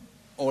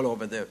all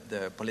over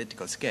the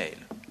political scale.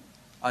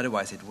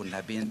 Otherwise,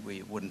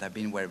 we wouldn't have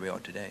been where we are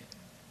today.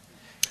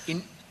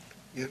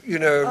 You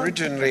know,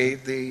 originally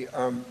the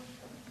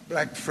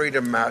black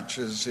freedom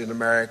marches in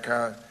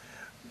America,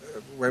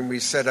 when we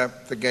set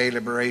up the Gay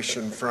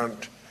Liberation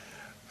Front,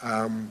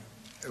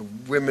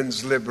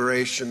 women's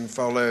liberation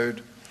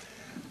followed,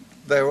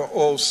 they were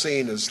all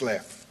seen as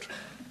left.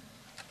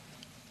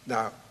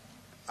 Now,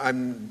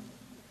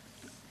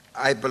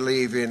 I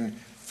believe in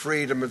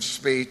freedom of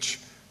speech,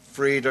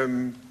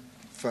 freedom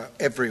for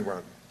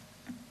everyone.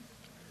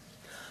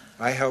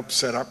 I helped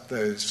set up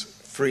those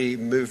free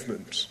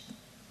movements.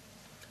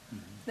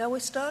 Now we're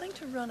starting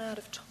to run out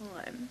of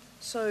time,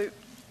 so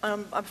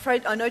I'm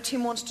afraid, I know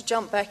Tim wants to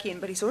jump back in,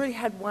 but he's already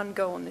had one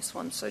go on this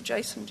one, so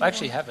Jason, do I you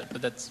actually want... have it,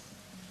 but that's...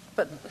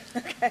 But,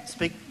 okay.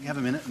 Speak, have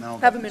a minute and I'll...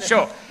 Have a minute.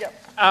 Sure. Yep.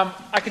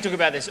 I could talk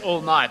about this all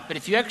night, but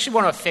if you actually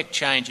want to affect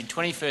change in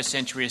 21st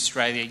century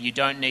Australia, you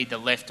don't need the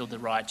left or the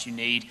right. You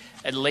need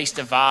at least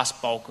a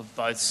vast bulk of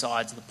both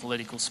sides of the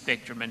political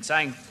spectrum, and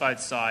saying both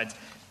sides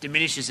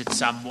diminishes it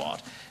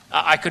somewhat.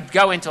 I could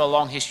go into a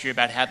long history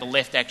about how the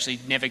left actually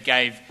never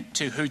gave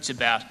two hoots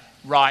about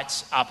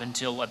rights up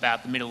until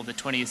about the middle of the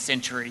 20th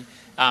century,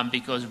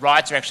 because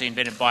rights are actually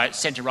invented by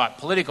centre-right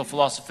political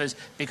philosophers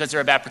because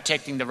they're about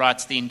protecting the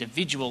rights of the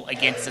individual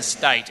against the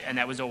state, and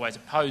that was always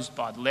opposed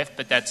by the left,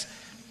 but that's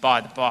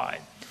by the by.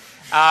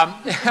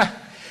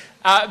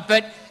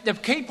 But the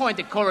key point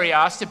that Corey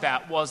asked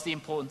about was the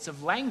importance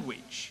of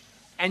language,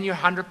 and you're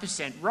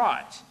 100%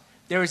 right.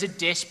 There is a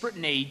desperate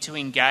need to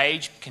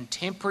engage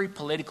contemporary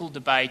political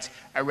debates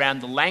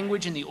around the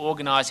language and the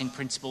organising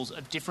principles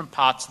of different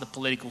parts of the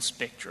political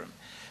spectrum.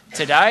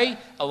 Today,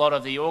 a lot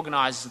of the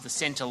organisers of the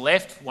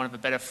centre-left, for want of a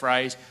better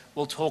phrase,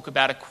 will talk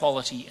about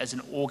equality as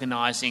an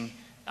organising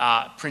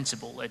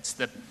principle. It's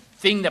the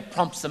thing that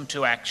prompts them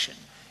to action.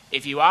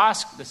 If you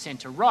ask the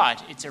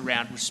centre-right, it's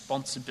around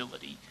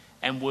responsibility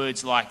and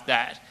words like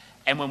that.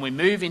 And when we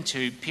move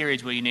into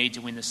periods where you need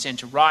to win the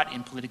centre-right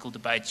in political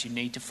debates, you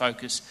need to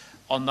focus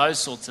on those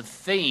sorts of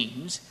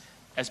themes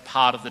as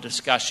part of the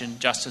discussion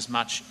just as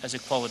much as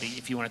equality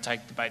if you want to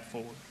take the debate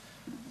forward.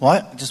 Well,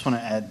 I just want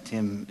to add,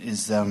 Tim,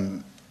 is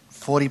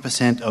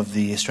 40% of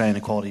the Australian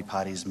Equality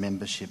Party's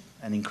membership,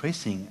 and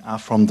increasing, are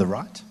from the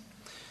right.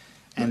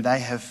 And they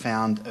have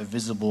found a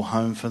visible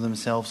home for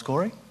themselves,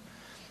 Corey.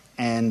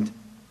 And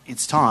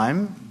it's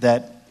time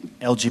that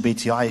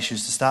LGBTI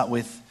issues, to start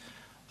with,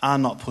 are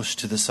not pushed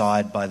to the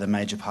side by the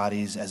major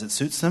parties as it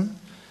suits them,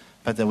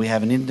 but that we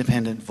have an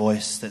independent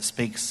voice that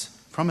speaks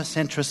from a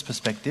centrist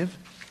perspective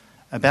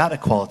about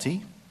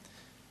equality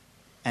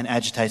and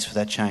agitates for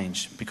that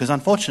change. Because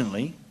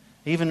unfortunately,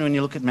 even when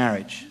you look at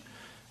marriage,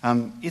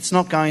 it's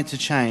not going to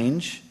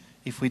change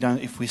if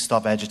we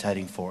stop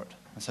agitating for it.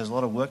 So there's a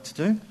lot of work to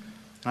do, and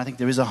I think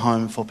there is a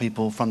home for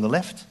people from the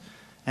left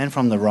and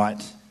from the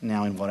right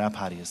now in what our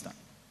party has done.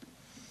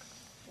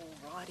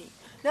 Alrighty.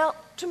 Now,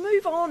 to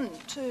move on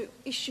to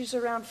issues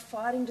around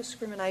fighting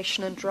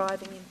discrimination and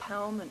driving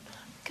empowerment,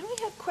 can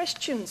we have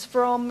questions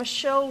from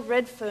Michelle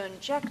Redfern,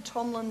 Jack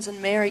Tomlins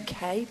and Mary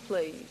Kay,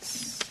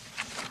 please?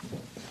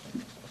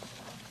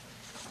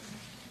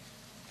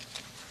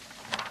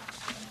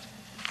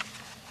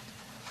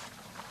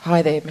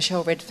 Hi there,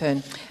 Michelle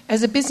Redfern.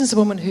 As a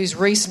businesswoman who's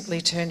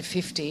recently turned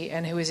 50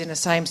 and who is in a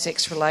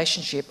same-sex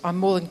relationship, I'm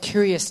more than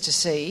curious to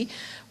see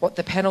what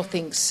the panel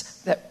thinks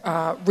that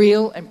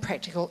real and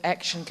practical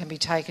action can be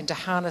taken to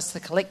harness the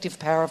collective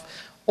power of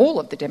all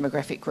of the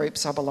demographic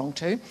groups I belong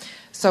to,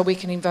 so we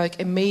can invoke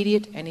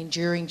immediate and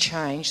enduring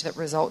change that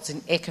results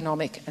in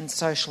economic and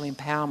social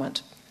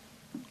empowerment.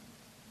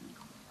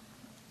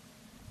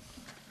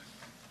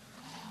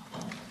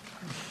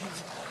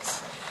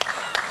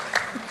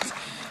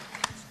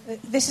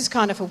 This is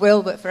kind of a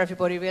will, but for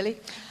everybody, really.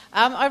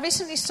 I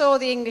recently saw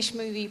the English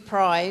movie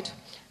Pride,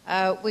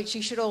 which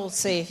you should all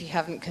see if you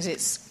haven't, because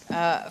it's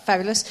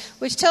fabulous,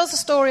 which tells the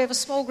story of a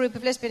small group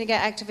of lesbian and gay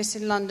activists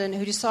in London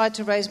who decide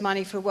to raise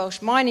money for a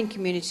Welsh mining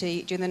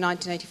community during the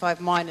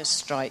 1985 miners'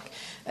 strike.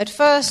 At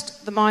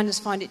first, the miners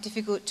find it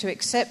difficult to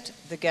accept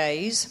the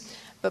gays,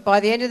 but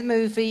by the end of the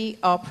movie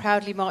are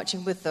proudly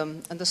marching with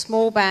them, and the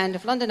small band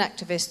of London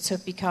activists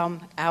have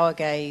become our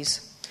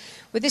gays.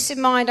 With this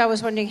in mind, I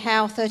was wondering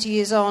how, 30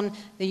 years on,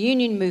 the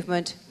union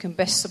movement can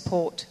best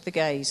support the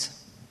gays.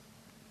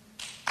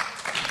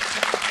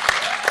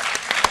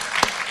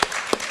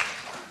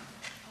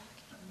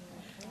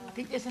 I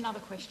think there's another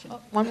question.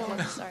 One more,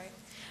 sorry.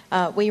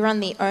 We run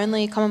the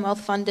only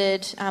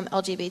Commonwealth-funded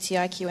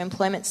LGBTIQ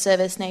employment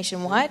service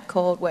nationwide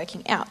called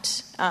Working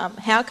Out.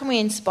 How can we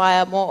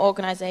inspire more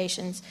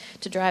organisations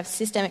to drive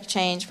systemic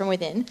change from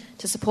within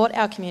to support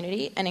our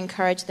community and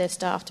encourage their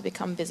staff to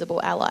become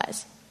visible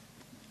allies?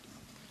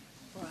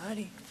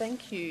 Alrighty,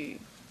 thank you.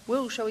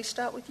 Will, shall we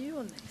start with you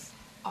on this?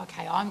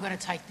 Okay, I'm going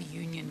to take the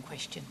union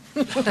question.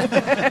 I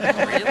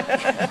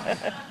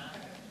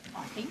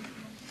think.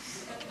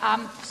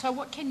 So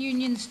what can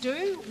unions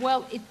do?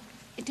 Well,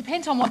 it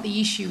depends on what the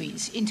issue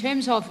is. In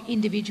terms of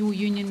individual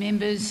union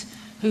members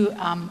who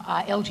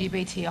are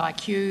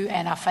LGBTIQ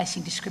and are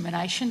facing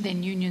discrimination,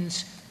 then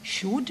unions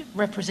should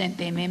represent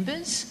their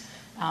members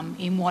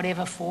in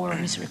whatever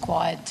forum is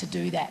required to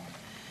do that.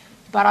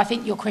 But I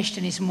think your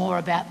question is more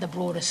about the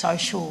broader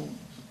social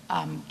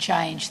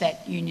change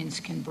that unions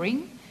can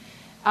bring.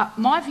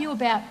 My view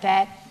about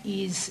that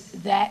is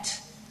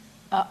that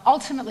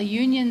ultimately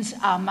unions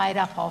are made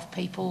up of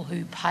people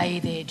who pay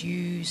their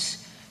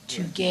dues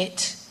to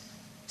get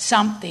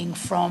something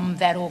from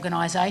that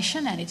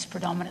organisation, and it's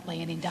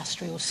predominantly an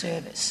industrial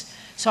service.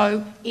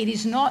 So it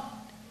is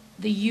not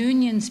the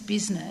union's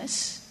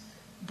business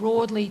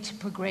broadly to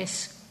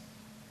progress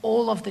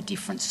all of the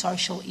different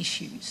social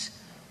issues.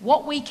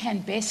 What we can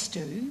best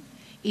do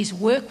is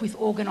work with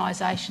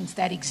organisations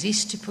that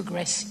exist to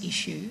progress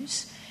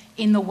issues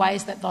in the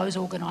ways that those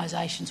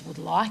organisations would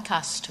like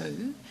us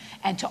to,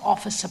 and to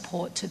offer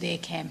support to their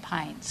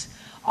campaigns.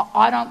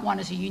 I don't want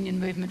as a union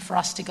movement for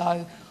us to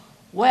go,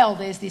 well,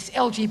 there's this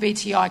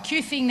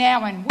LGBTIQ thing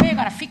now and we're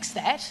going to fix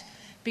that,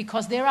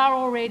 because there are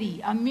already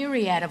a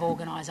myriad of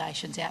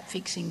organisations out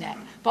fixing that.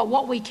 But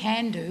what we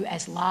can do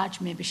as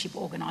large membership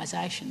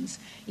organisations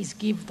is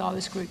give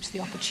those groups the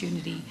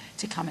opportunity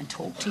to come and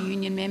talk to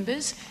union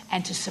members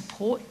and to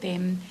support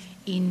them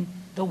in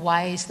the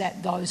ways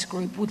that those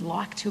groups would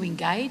like to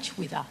engage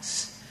with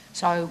us.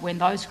 So when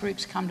those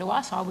groups come to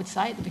us, I would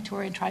say the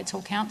Victorian Trades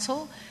Hall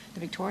Council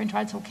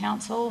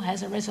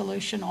has a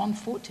resolution on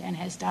foot and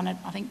has done it,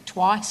 I think,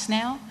 twice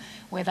now,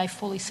 where they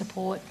fully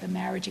support the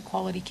marriage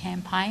equality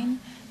campaign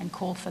and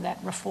call for that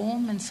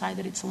reform and say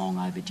that it's long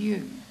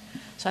overdue.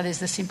 So there's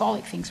the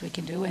symbolic things we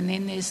can do, and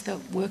then there's the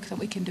work that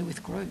we can do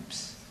with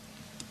groups.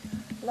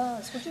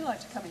 Lars, would you like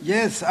to come in?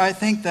 Yes, I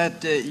think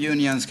that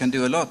unions can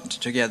do a lot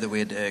together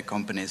with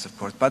companies, of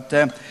course. But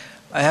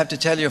I have to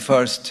tell you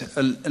first,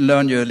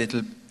 learn you a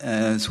little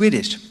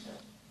Swedish.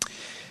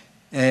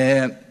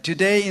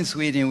 Today in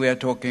Sweden we are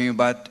talking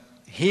about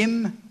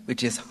him,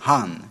 which is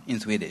han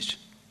in Swedish,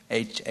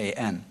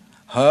 H-A-N.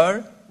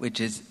 Her, which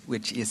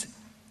is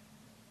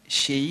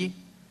she,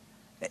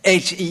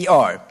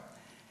 H-E-R,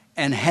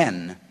 and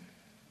hen.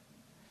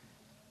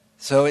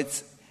 So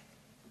it's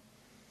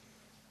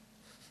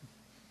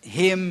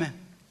him,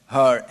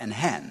 her, and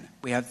hen.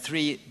 We have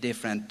 3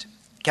 different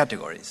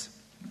categories.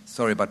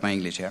 Sorry about my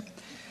English here.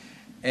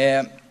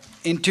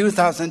 In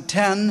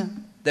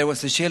 2010, there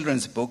was a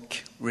children's book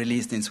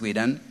released in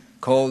Sweden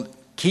called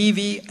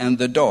Kiwi and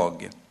the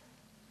Dog.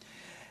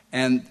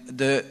 And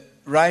the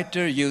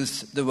writer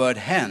used the word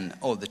hen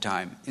all the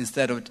time,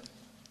 instead of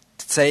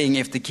saying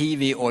if the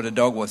kiwi or the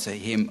dog was a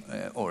him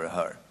or a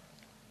her.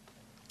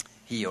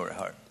 He or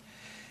her.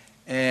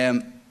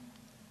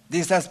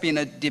 This has been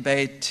a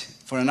debate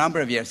for a number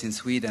of years in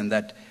Sweden,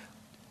 that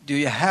do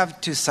you have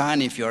to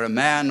sign if you're a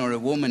man or a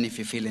woman if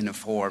you fill in a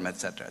form,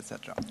 etc.,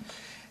 etc.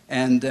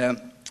 And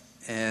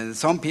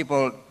some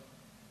people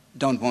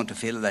don't want to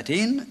fill that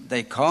in,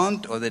 they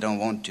can't, or they don't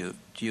want to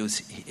use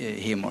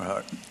him or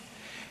her.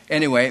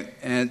 Anyway,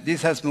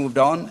 this has moved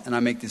on, and I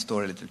make this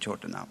story a little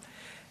shorter now.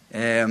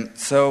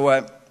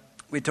 So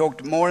we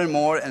talked more and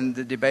more, and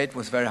the debate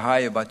was very high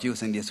about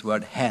using this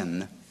word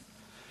hen.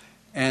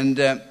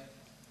 And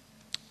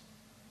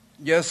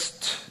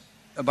just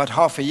about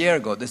half a year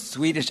ago, the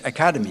Swedish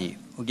Academy,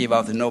 who give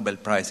out the Nobel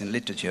Prize in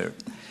Literature,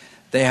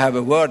 they have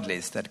a word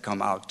list that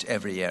come out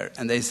every year,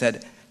 and they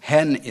said,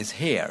 hen is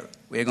here.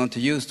 We are going to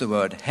use the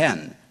word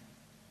hen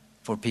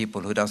for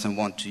people who doesn't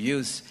want to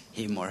use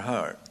him or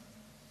her.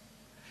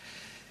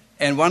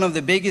 And one of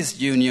the biggest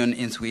union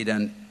in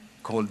Sweden,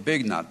 called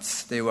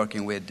Byggnads, they're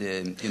working with,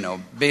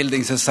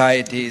 building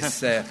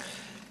societies,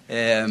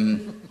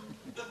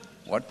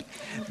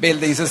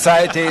 building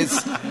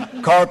societies,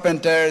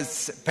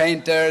 carpenters,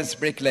 painters,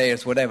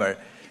 bricklayers, whatever.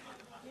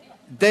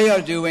 They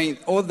are doing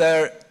all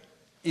their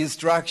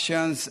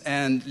instructions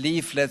and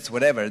leaflets,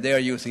 whatever, they are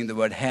using the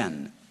word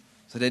hen.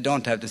 So they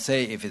don't have to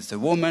say if it's a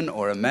woman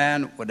or a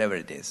man, whatever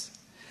it is.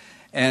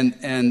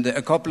 And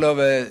a couple of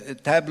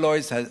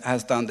tabloids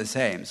has done the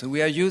same. So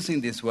we are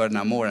using this word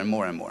now more and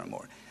more and more and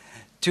more.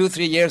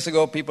 2-3 years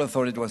ago, people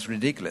thought it was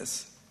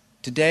ridiculous.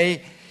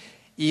 Today,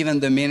 even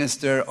the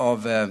Minister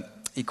of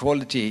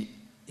Equality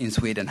in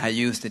Sweden has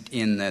used it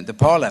in the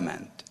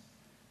parliament.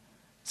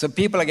 So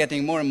people are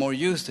getting more and more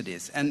used to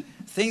this. And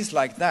things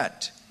like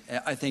that,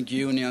 I think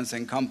unions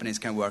and companies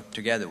can work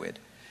together with.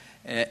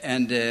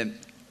 And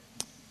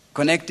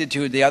connected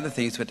to the other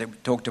things that I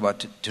talked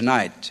about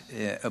tonight,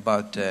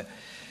 about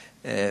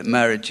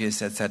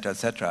marriages, etc.,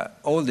 etc.,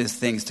 all these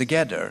things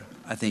together,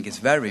 I think is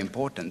very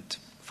important,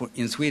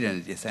 in Sweden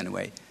it is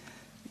anyway,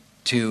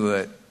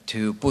 to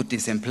put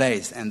this in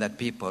place and that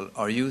people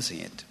are using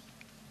it.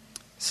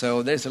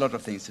 So there's a lot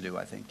of things to do,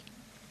 I think.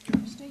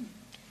 Christine?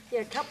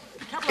 Yeah, a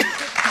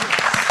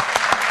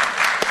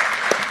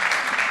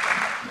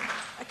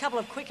couple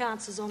of quick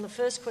answers on the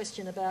first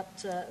question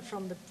about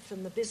from the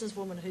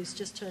businesswoman who's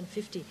just turned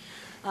 50.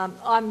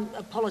 I'm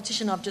a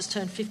politician. I've just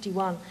turned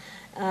 51,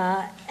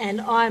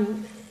 and I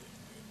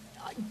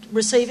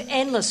receive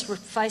endless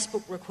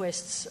Facebook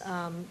requests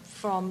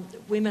from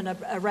women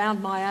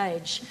around my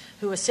age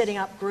who are setting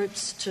up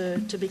groups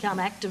to become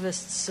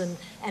activists and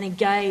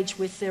engage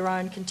with their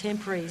own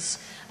contemporaries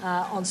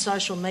on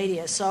social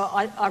media. So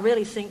I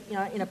really think,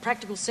 in a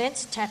practical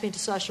sense, tap into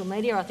social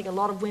media. I think a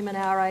lot of women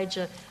our age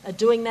are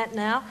doing that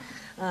now.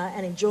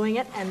 and enjoying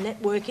it and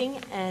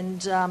networking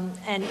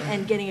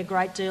and getting a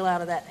great deal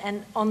out of that.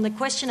 And on the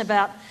question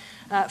about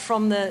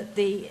from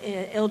the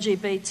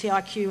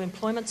LGBTIQ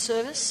Employment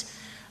Service,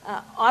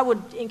 I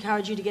would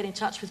encourage you to get in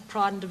touch with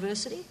Pride and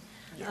Diversity.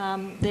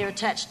 They're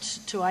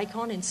attached to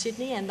ACON in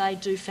Sydney, and they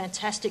do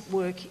fantastic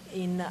work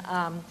in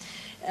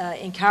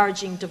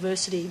encouraging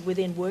diversity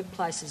within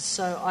workplaces.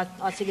 So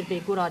I think it'd be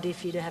a good idea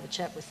for you to have a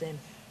chat with them.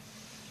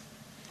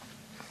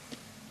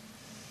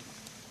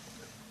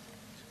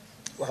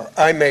 Well,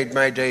 I made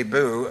my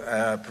debut,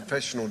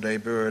 professional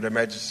debut, at Her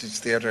Majesty's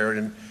Theatre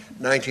in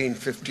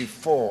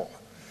 1954.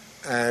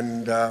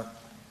 And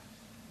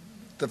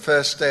the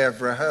first day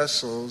of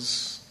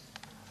rehearsals,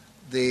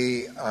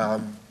 the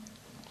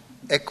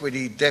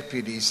equity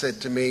deputy said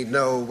to me,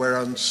 "No, we're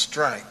on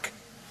strike."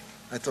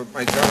 I thought,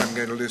 my God, I'm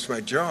going to lose my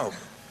job.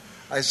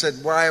 I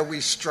said, "Why are we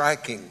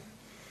striking?"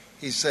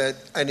 He said,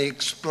 and he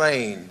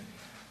explained,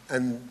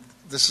 and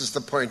this is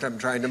the point I'm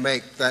trying to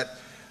make, that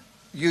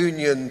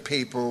union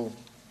people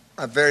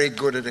are very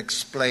good at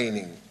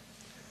explaining.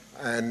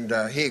 And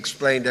he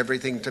explained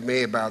everything to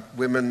me about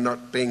women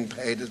not being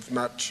paid as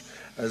much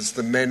as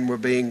the men were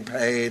being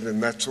paid,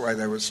 and that's why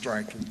they were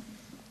striking.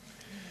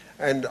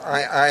 And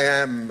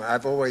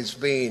I've always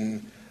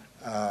been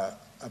a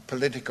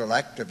political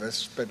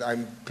activist, but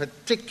I'm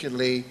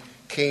particularly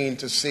keen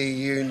to see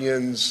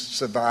unions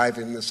survive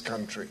in this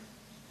country.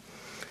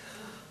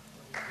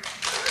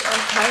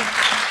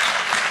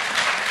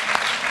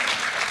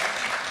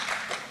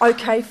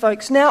 Okay,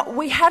 folks. Now,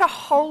 we had a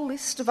whole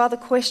list of other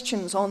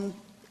questions on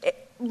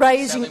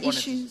raising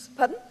issues.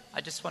 Pardon?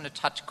 I just want to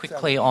touch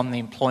quickly on the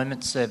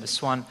employment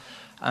service one,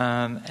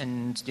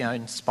 and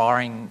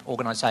inspiring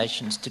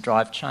organisations to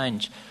drive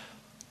change.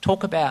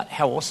 Talk about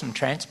how awesome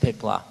trans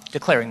people are,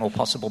 declaring all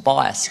possible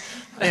bias.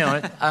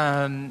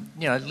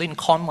 Lynn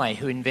Conway,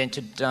 who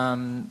invented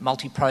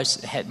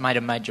had made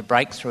a major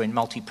breakthrough in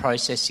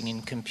multiprocessing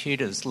in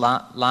computers.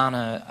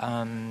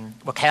 Lana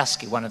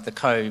Wachowski, one of the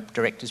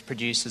co-directors,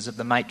 producers of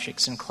The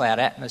Matrix and Cloud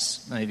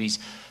Atlas movies,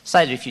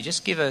 say that if you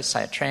just give a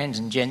trans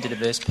and gender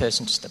diverse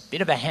person just a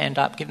bit of a hand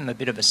up, give them a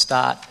bit of a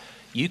start,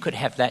 you could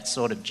have that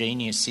sort of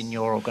genius in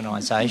your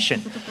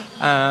organisation.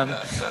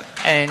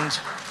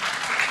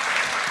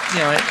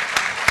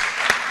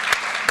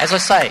 As I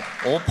say,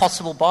 all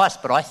possible bias,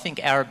 but I think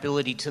our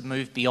ability to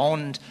move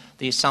beyond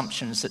the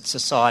assumptions that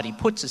society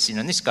puts us in,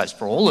 and this goes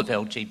for all of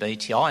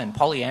LGBTI and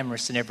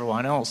polyamorous and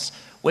everyone else,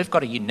 we've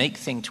got a unique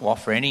thing to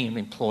offer any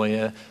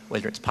employer,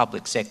 whether it's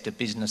public sector,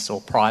 business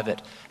or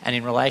private. And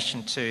in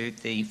relation to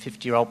the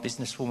 50-year-old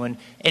businesswoman,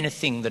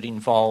 anything that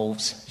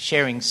involves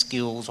sharing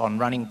skills on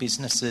running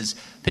businesses,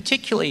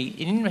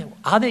 particularly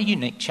are there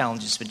unique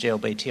challenges for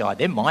GLBTI?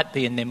 There might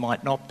be and there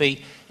might not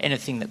be.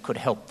 Anything that could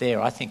help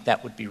there, I think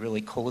that would be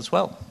really cool as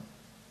well.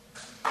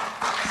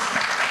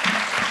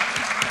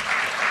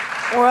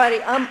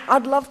 Alrighty,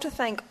 I'd love to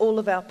thank all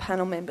of our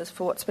panel members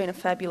for what's been a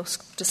fabulous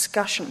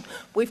discussion.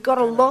 We've got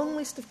a long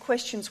list of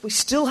questions we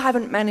still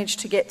haven't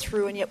managed to get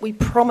through, and yet we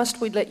promised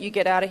we'd let you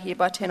get out of here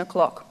by 10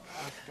 o'clock.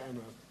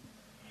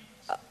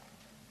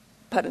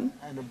 Pardon?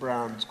 Anna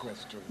Brown's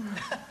question.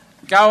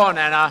 Go on,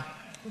 Anna.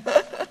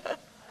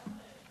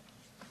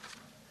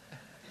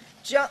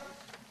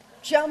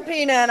 Jump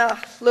in, Anna.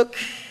 Look.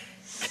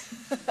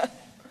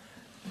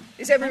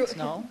 Thanks,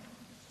 Noel.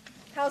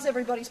 How's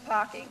everybody's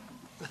parking?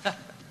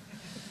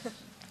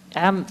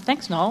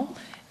 Thanks, Noel.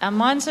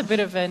 Mine's a bit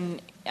of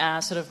an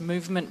sort of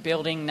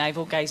movement-building,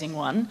 navel-gazing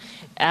one.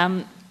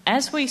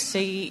 As we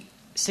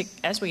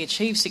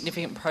achieve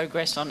significant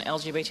progress on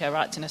LGBTI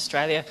rights in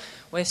Australia,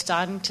 we're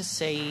starting to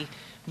see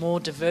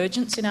more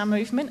divergence in our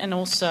movement, and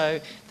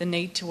also the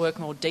need to work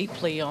more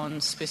deeply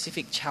on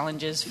specific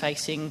challenges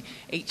facing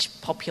each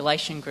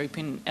population group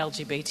in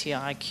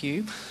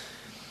LGBTIQ.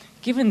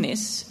 Given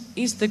this,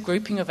 is the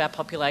grouping of our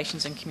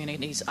populations and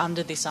communities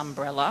under this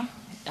umbrella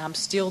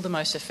still the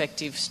most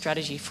effective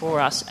strategy for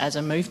us as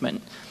a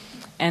movement?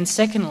 And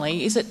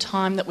secondly, is it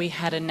time that we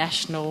had a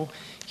national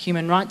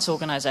human rights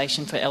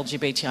organisation for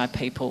LGBTI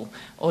people,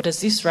 or does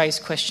this raise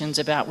questions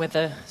about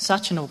whether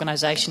such an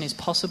organisation is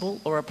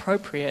possible or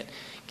appropriate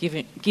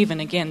given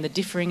again the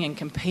differing and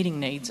competing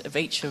needs of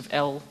each of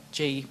L,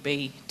 G,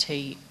 B,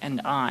 T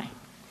and I?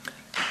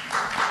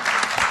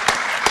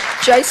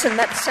 Jason,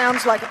 that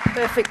sounds like a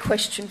perfect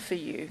question for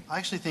you. I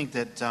actually think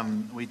that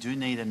we do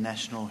need a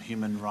national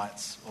human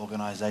rights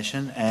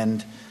organisation,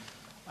 and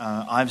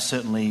I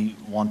certainly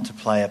want to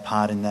play a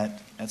part in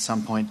that at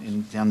some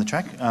point down the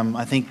track.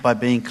 I think by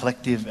being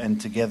collective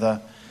and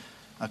together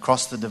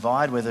across the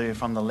divide, whether you're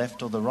from the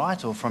left or the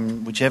right or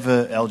from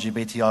whichever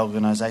LGBTI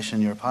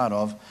organisation you're a part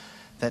of,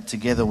 that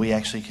together we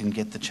actually can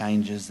get the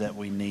changes that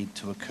we need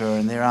to occur.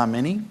 And there are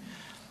many,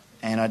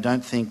 and I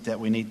don't think that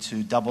we need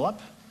to double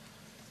up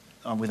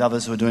with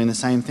others who are doing the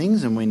same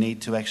things, and we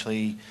need to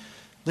actually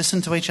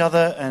listen to each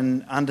other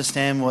and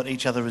understand what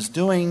each other is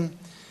doing,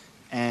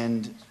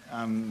 and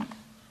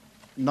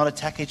not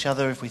attack each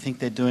other if we think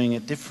they're doing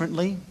it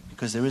differently,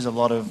 because there is a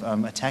lot of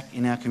attack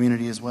in our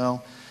community as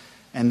well.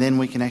 And then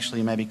we can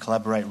actually maybe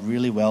collaborate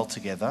really well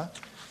together.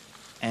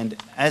 And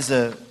as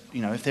a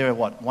if there are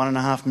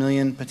 1.5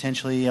 million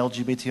potentially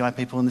LGBTI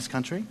people in this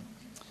country,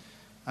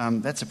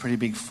 that's a pretty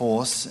big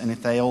force, and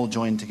if they all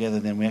join together,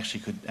 then we actually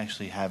could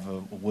have a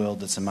world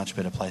that's a much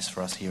better place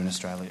for us here in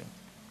Australia.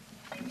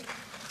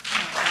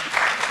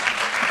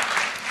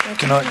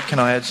 Can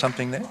I add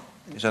something there?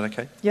 Is that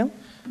okay? Yeah.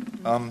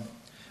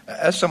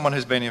 As someone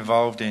who's been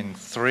involved in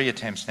 3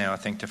 attempts now, I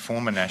think, to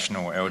form a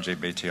national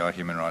LGBTI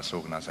human rights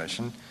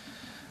organisation,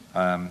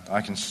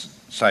 I can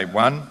say,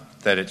 1,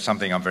 that it's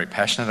something I'm very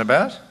passionate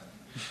about,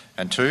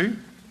 and 2,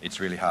 it's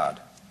really hard.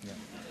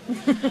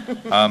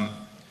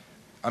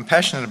 I'm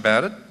passionate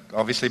about it,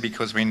 obviously,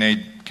 because we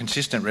need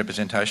consistent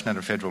representation at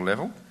a federal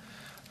level,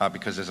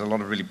 because there's a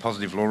lot of really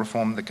positive law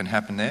reform that can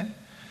happen there.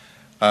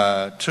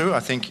 2, I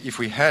think if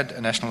we had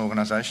a national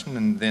organisation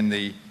and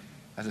then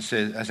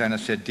as Anna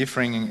said,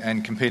 differing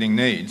and competing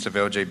needs of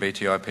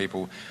LGBTI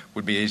people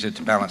would be easier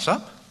to balance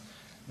up,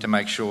 to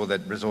make sure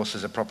that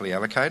resources are properly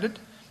allocated.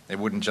 There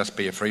wouldn't just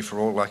be a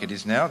free-for-all like it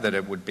is now, that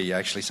it would be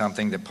actually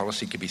something that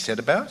policy could be said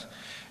about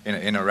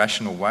in a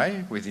rational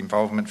way with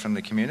involvement from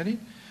the community,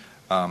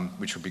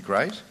 which would be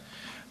great.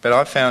 But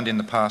I've found in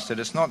the past that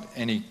it's not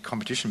any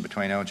competition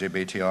between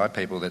LGBTI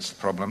people that's the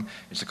problem,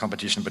 it's a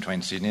competition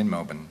between Sydney and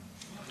Melbourne.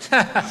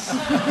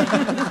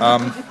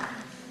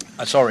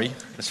 Sorry,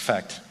 it's a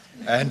fact.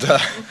 And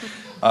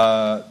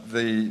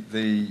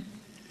the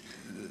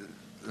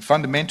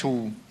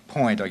fundamental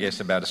point, I guess,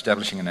 about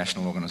establishing a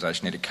national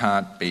organisation is it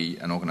can't be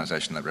an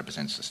organisation that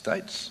represents the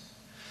states,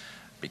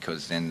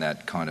 because then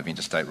that kind of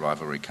interstate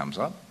rivalry comes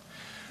up.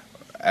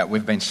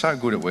 We've been so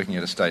good at working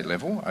at a state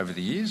level over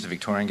the years. The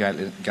Victorian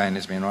Gay and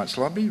Lesbian Rights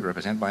Lobby,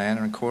 represented by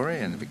Anna and Corey,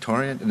 and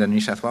the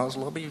New South Wales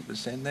Lobby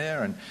was in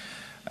there,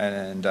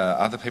 and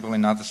other people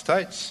in other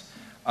states.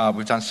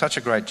 We've done such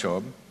a great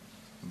job,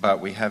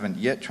 but we haven't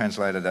yet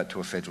translated that to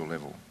a federal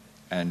level.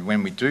 And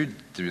when we do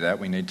that,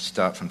 we need to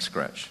start from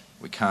scratch.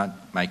 We can't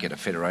make it a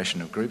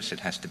federation of groups.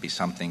 It has to be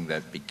something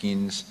that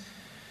begins.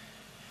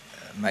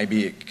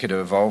 Maybe it could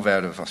evolve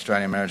out of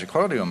Australian marriage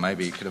equality, or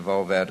maybe it could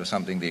evolve out of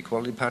something the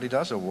Equality Party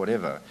does, or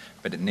whatever.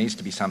 But it needs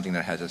to be something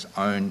that has its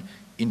own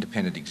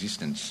independent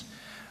existence.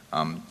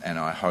 And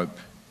I hope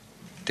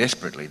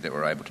desperately that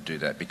we're able to do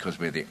that, because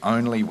we're the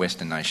only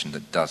Western nation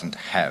that doesn't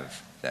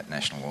have that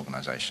national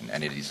organisation,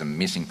 and it is a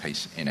missing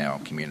piece in our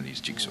community's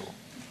jigsaw.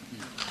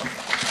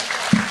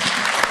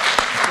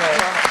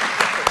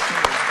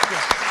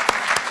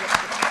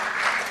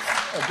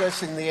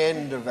 Addressing the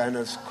end of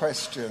Anna's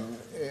question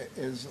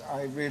is,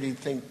 I really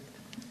think,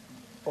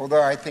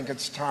 although I think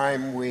it's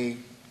time we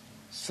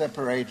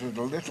separated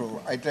a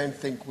little, I don't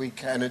think we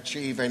can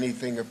achieve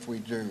anything if we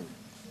do.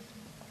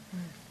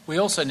 We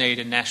also need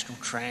a national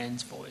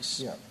trans voice.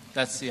 Yeah.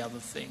 That's the other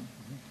thing.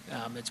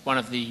 It's one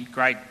of the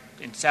great,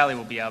 and Sally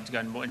will be able to go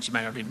into more, and she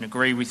may not even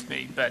agree with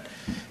me, but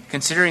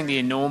considering the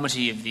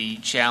enormity of the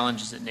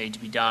challenges that need to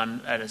be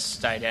done at a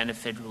state and a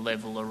federal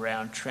level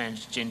around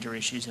transgender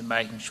issues and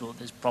making sure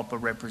there's proper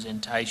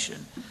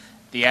representation,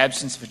 the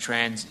absence of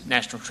a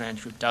national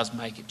trans group does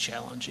make it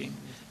challenging.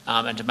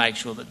 And to make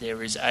sure that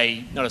there is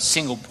not a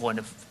single point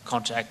of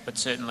contact, but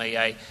certainly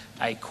a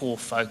core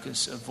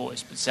focus of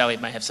voice. But Sally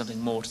may have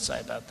something more to say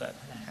about that.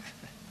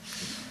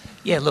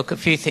 Yeah, look, a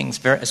few things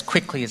as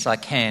quickly as I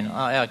can.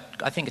 I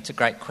think it's a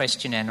great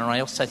question, Anna, and I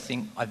also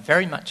think I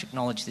very much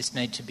acknowledge this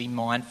need to be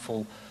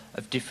mindful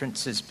of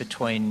differences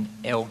between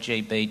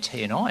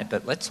LGBT and I,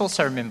 but let's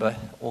also remember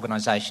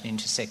Organisation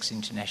Intersex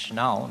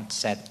International, and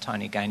sad that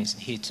Tony again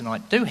isn't here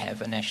tonight, do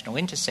have a national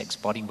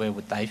intersex body. Where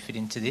would they fit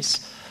into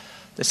this?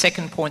 The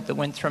second point that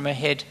went through my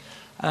head,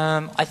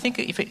 I think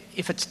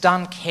if it's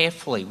done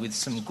carefully with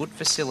some good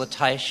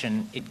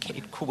facilitation,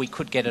 we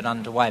could get it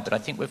underway, but I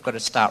think we've got to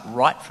start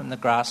right from the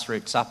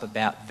grassroots up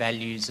about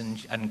values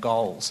and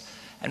goals.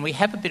 And we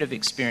have a bit of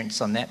experience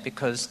on that,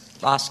 because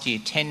last year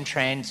 10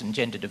 trans and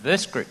gender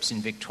diverse groups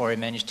in Victoria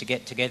managed to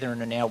get together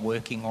and are now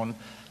working on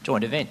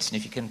joint events. And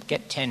if you can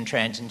get 10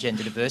 trans and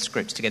gender diverse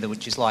groups together,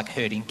 which is like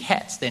herding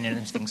cats, then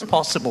anything's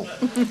possible.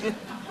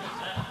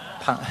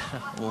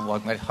 Well,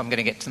 I'm going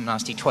to get some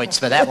nasty tweets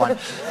for that one,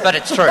 but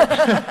it's true.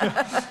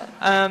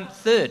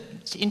 Third,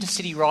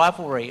 intercity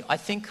rivalry. I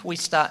think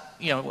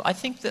I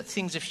think that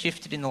things have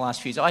shifted in the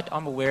last few years.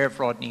 I'm aware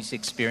of Rodney's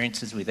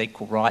experiences with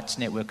Equal Rights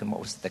Network and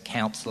what was the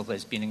Council of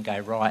Lesbian and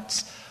Gay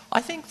Rights. I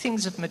think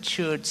things have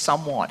matured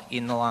somewhat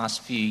in the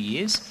last few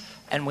years,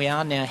 and we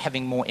are now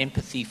having more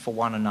empathy for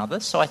one another.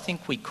 So I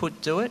think we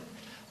could do it,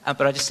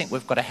 but I just think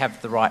we've got to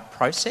have the right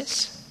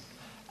process.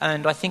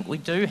 And I think we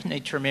do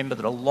need to remember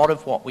that a lot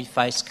of what we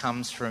face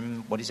comes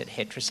from,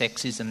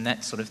 heterosexism,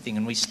 that sort of thing,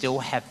 and we still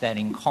have that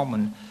in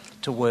common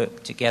to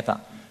work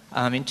together.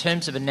 In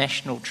terms of a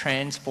national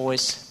trans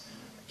voice,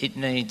 it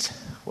needs,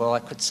 I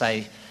could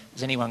say,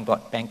 has anyone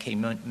got Ban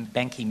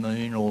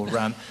Ki-moon or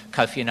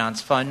Kofi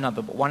Annan's phone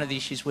number? But one of the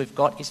issues we've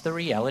got is the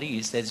reality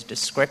is there's a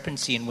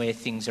discrepancy in where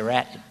things are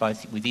at,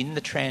 both within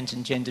the trans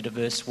and gender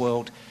diverse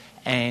world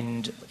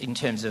and in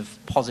terms of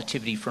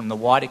positivity from the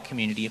wider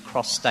community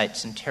across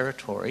states and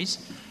territories.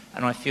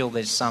 And I feel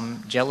there's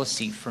some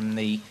jealousy from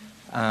the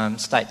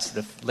states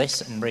that are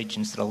less and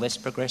regions that are less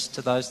progressed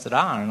to those that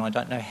are, and I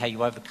don't know how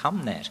you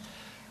overcome that.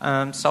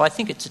 So I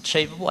think it's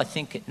achievable. I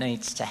think it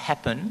needs to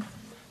happen.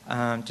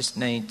 Just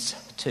needs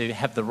to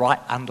have the right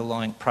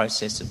underlying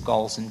process of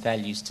goals and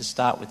values to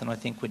start with, and I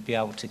think we'd be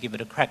able to give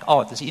it a crack.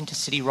 Oh, there's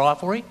intercity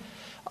rivalry.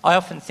 I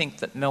often think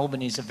that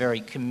Melbourne is a very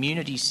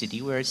community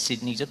city, whereas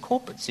Sydney's a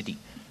corporate city.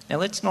 Now,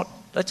 let's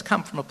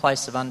come from a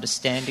place of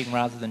understanding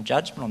rather than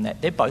judgment on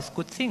that. They're both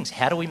good things.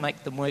 How do we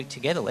make them work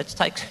together?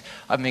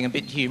 I'm being a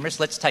bit humorous,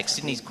 let's take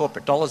Sydney's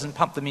corporate dollars and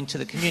pump them into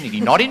the community.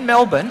 Not in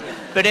Melbourne,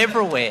 but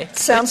everywhere.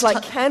 Sounds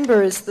like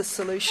Canberra is the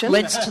solution.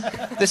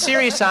 The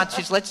serious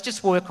answer is let's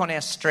just work on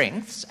our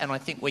strengths, and I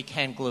think we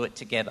can glue it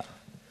together.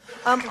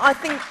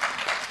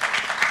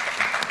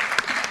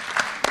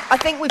 I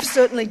think we've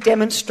certainly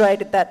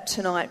demonstrated that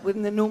tonight with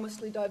an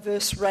enormously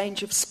diverse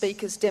range of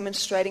speakers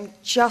demonstrating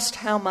just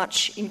how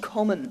much in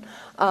common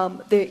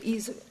there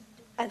is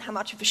and how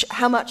much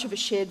of a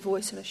shared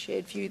voice and a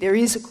shared view there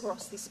is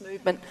across this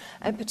movement,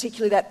 and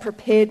particularly that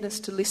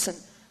preparedness to listen.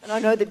 And I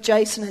know that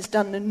Jason has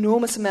done an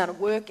enormous amount of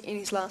work in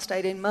his last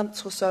 18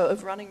 months or so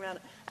of running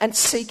around and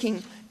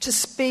seeking to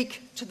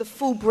speak to the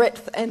full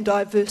breadth and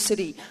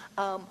diversity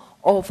of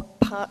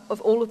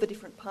all of the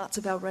different parts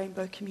of our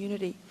rainbow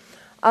community.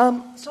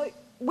 So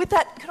with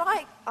that, could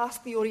I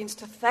ask the audience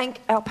to thank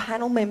our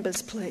panel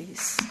members,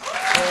 please?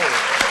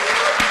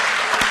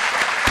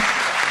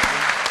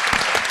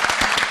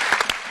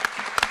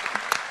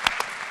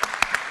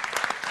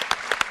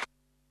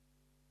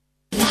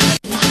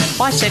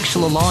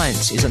 Bisexual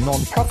Alliance is a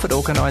non-profit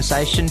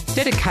organisation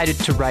dedicated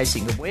to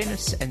raising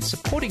awareness and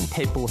supporting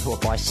people who are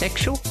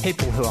bisexual,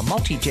 people who are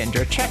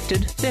multigender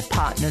attracted, their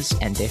partners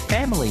and their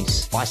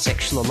families.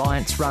 Bisexual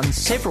Alliance runs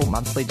several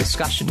monthly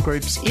discussion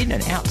groups in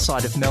and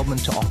outside of Melbourne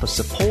to offer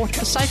support,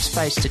 a safe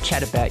space to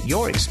chat about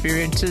your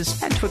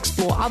experiences and to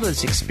explore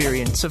others'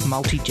 experience of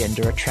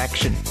multigender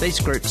attraction. These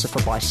groups are for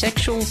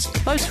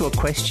bisexuals, those who are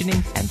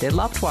questioning and their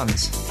loved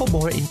ones. For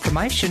more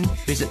information,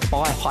 visit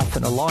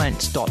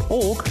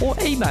bi-alliance.org or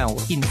email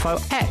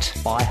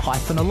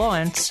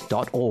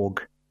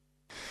info@bi-alliance.org.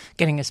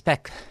 Getting us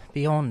back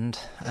beyond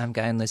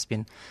gay and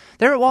lesbian.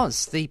 There it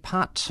was, the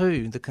part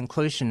 2, the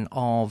conclusion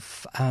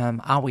of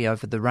Are We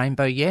Over the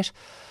Rainbow Yet?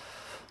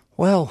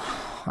 Well,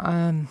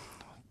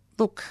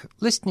 look,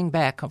 listening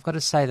back, I've got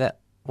to say that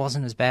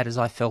wasn't as bad as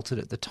I felt it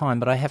at the time,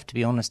 but I have to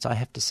be honest, I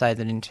have to say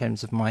that in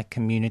terms of my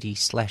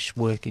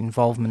community/work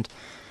involvement,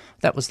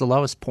 that was the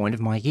lowest point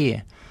of my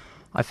year.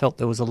 I felt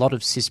there was a lot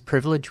of cis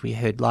privilege. We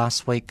heard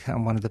last week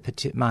one of the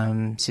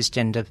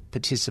cisgender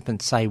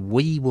participants say,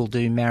 we will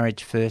do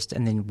marriage first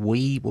and then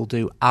we will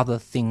do other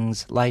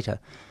things later.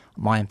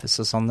 My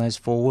emphasis on those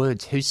 4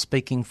 words. Who's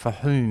speaking for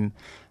whom?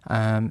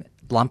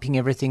 Lumping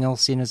everything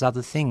else in as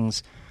other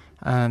things.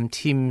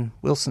 Tim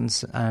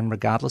Wilson's,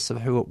 regardless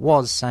of who it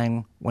was,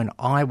 saying, when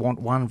I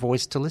want one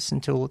voice to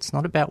listen to, it's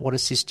not about what a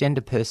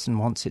cisgender person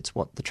wants, it's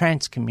what the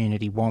trans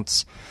community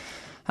wants.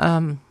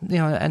 And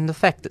the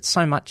fact that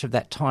so much of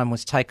that time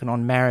was taken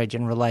on marriage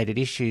and related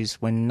issues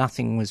when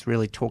nothing was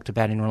really talked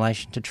about in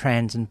relation to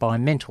trans and bi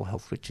mental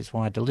health, which is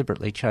why I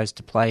deliberately chose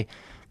to play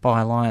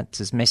Bi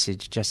Alliance's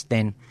message just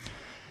then.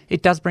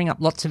 It does bring up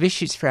lots of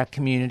issues for our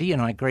community,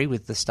 and I agree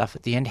with the stuff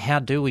at the end. How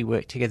do we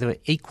work together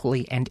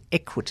equally and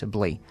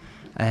equitably?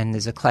 And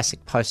there's a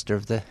classic poster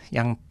of the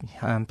young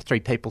 3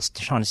 people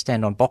trying to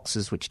stand on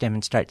boxes, which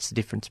demonstrates the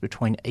difference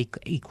between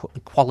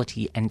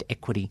equality and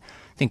equity.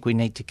 I think we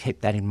need to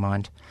keep that in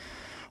mind.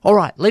 All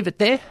right, leave it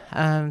there.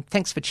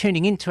 Thanks for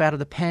tuning in to Out of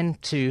the Pan.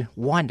 To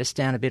wind us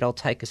down a bit, I'll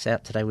take us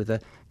out today with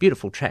a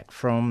beautiful track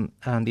from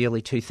the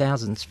early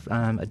 2000s,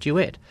 a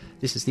duet.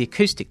 This is the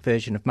acoustic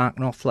version of Mark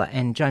Knopfler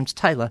and James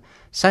Taylor,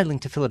 Sailing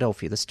to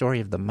Philadelphia, the story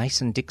of the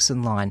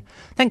Mason-Dixon line.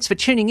 Thanks for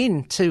tuning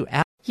in to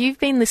Out. You've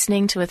been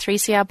listening to a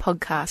 3CR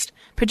podcast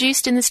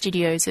produced in the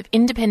studios of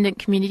independent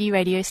community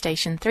radio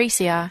station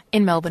 3CR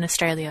in Melbourne,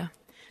 Australia.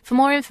 For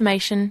more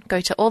information,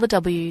 go to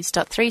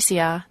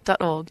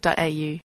allthews.3cr.org.au.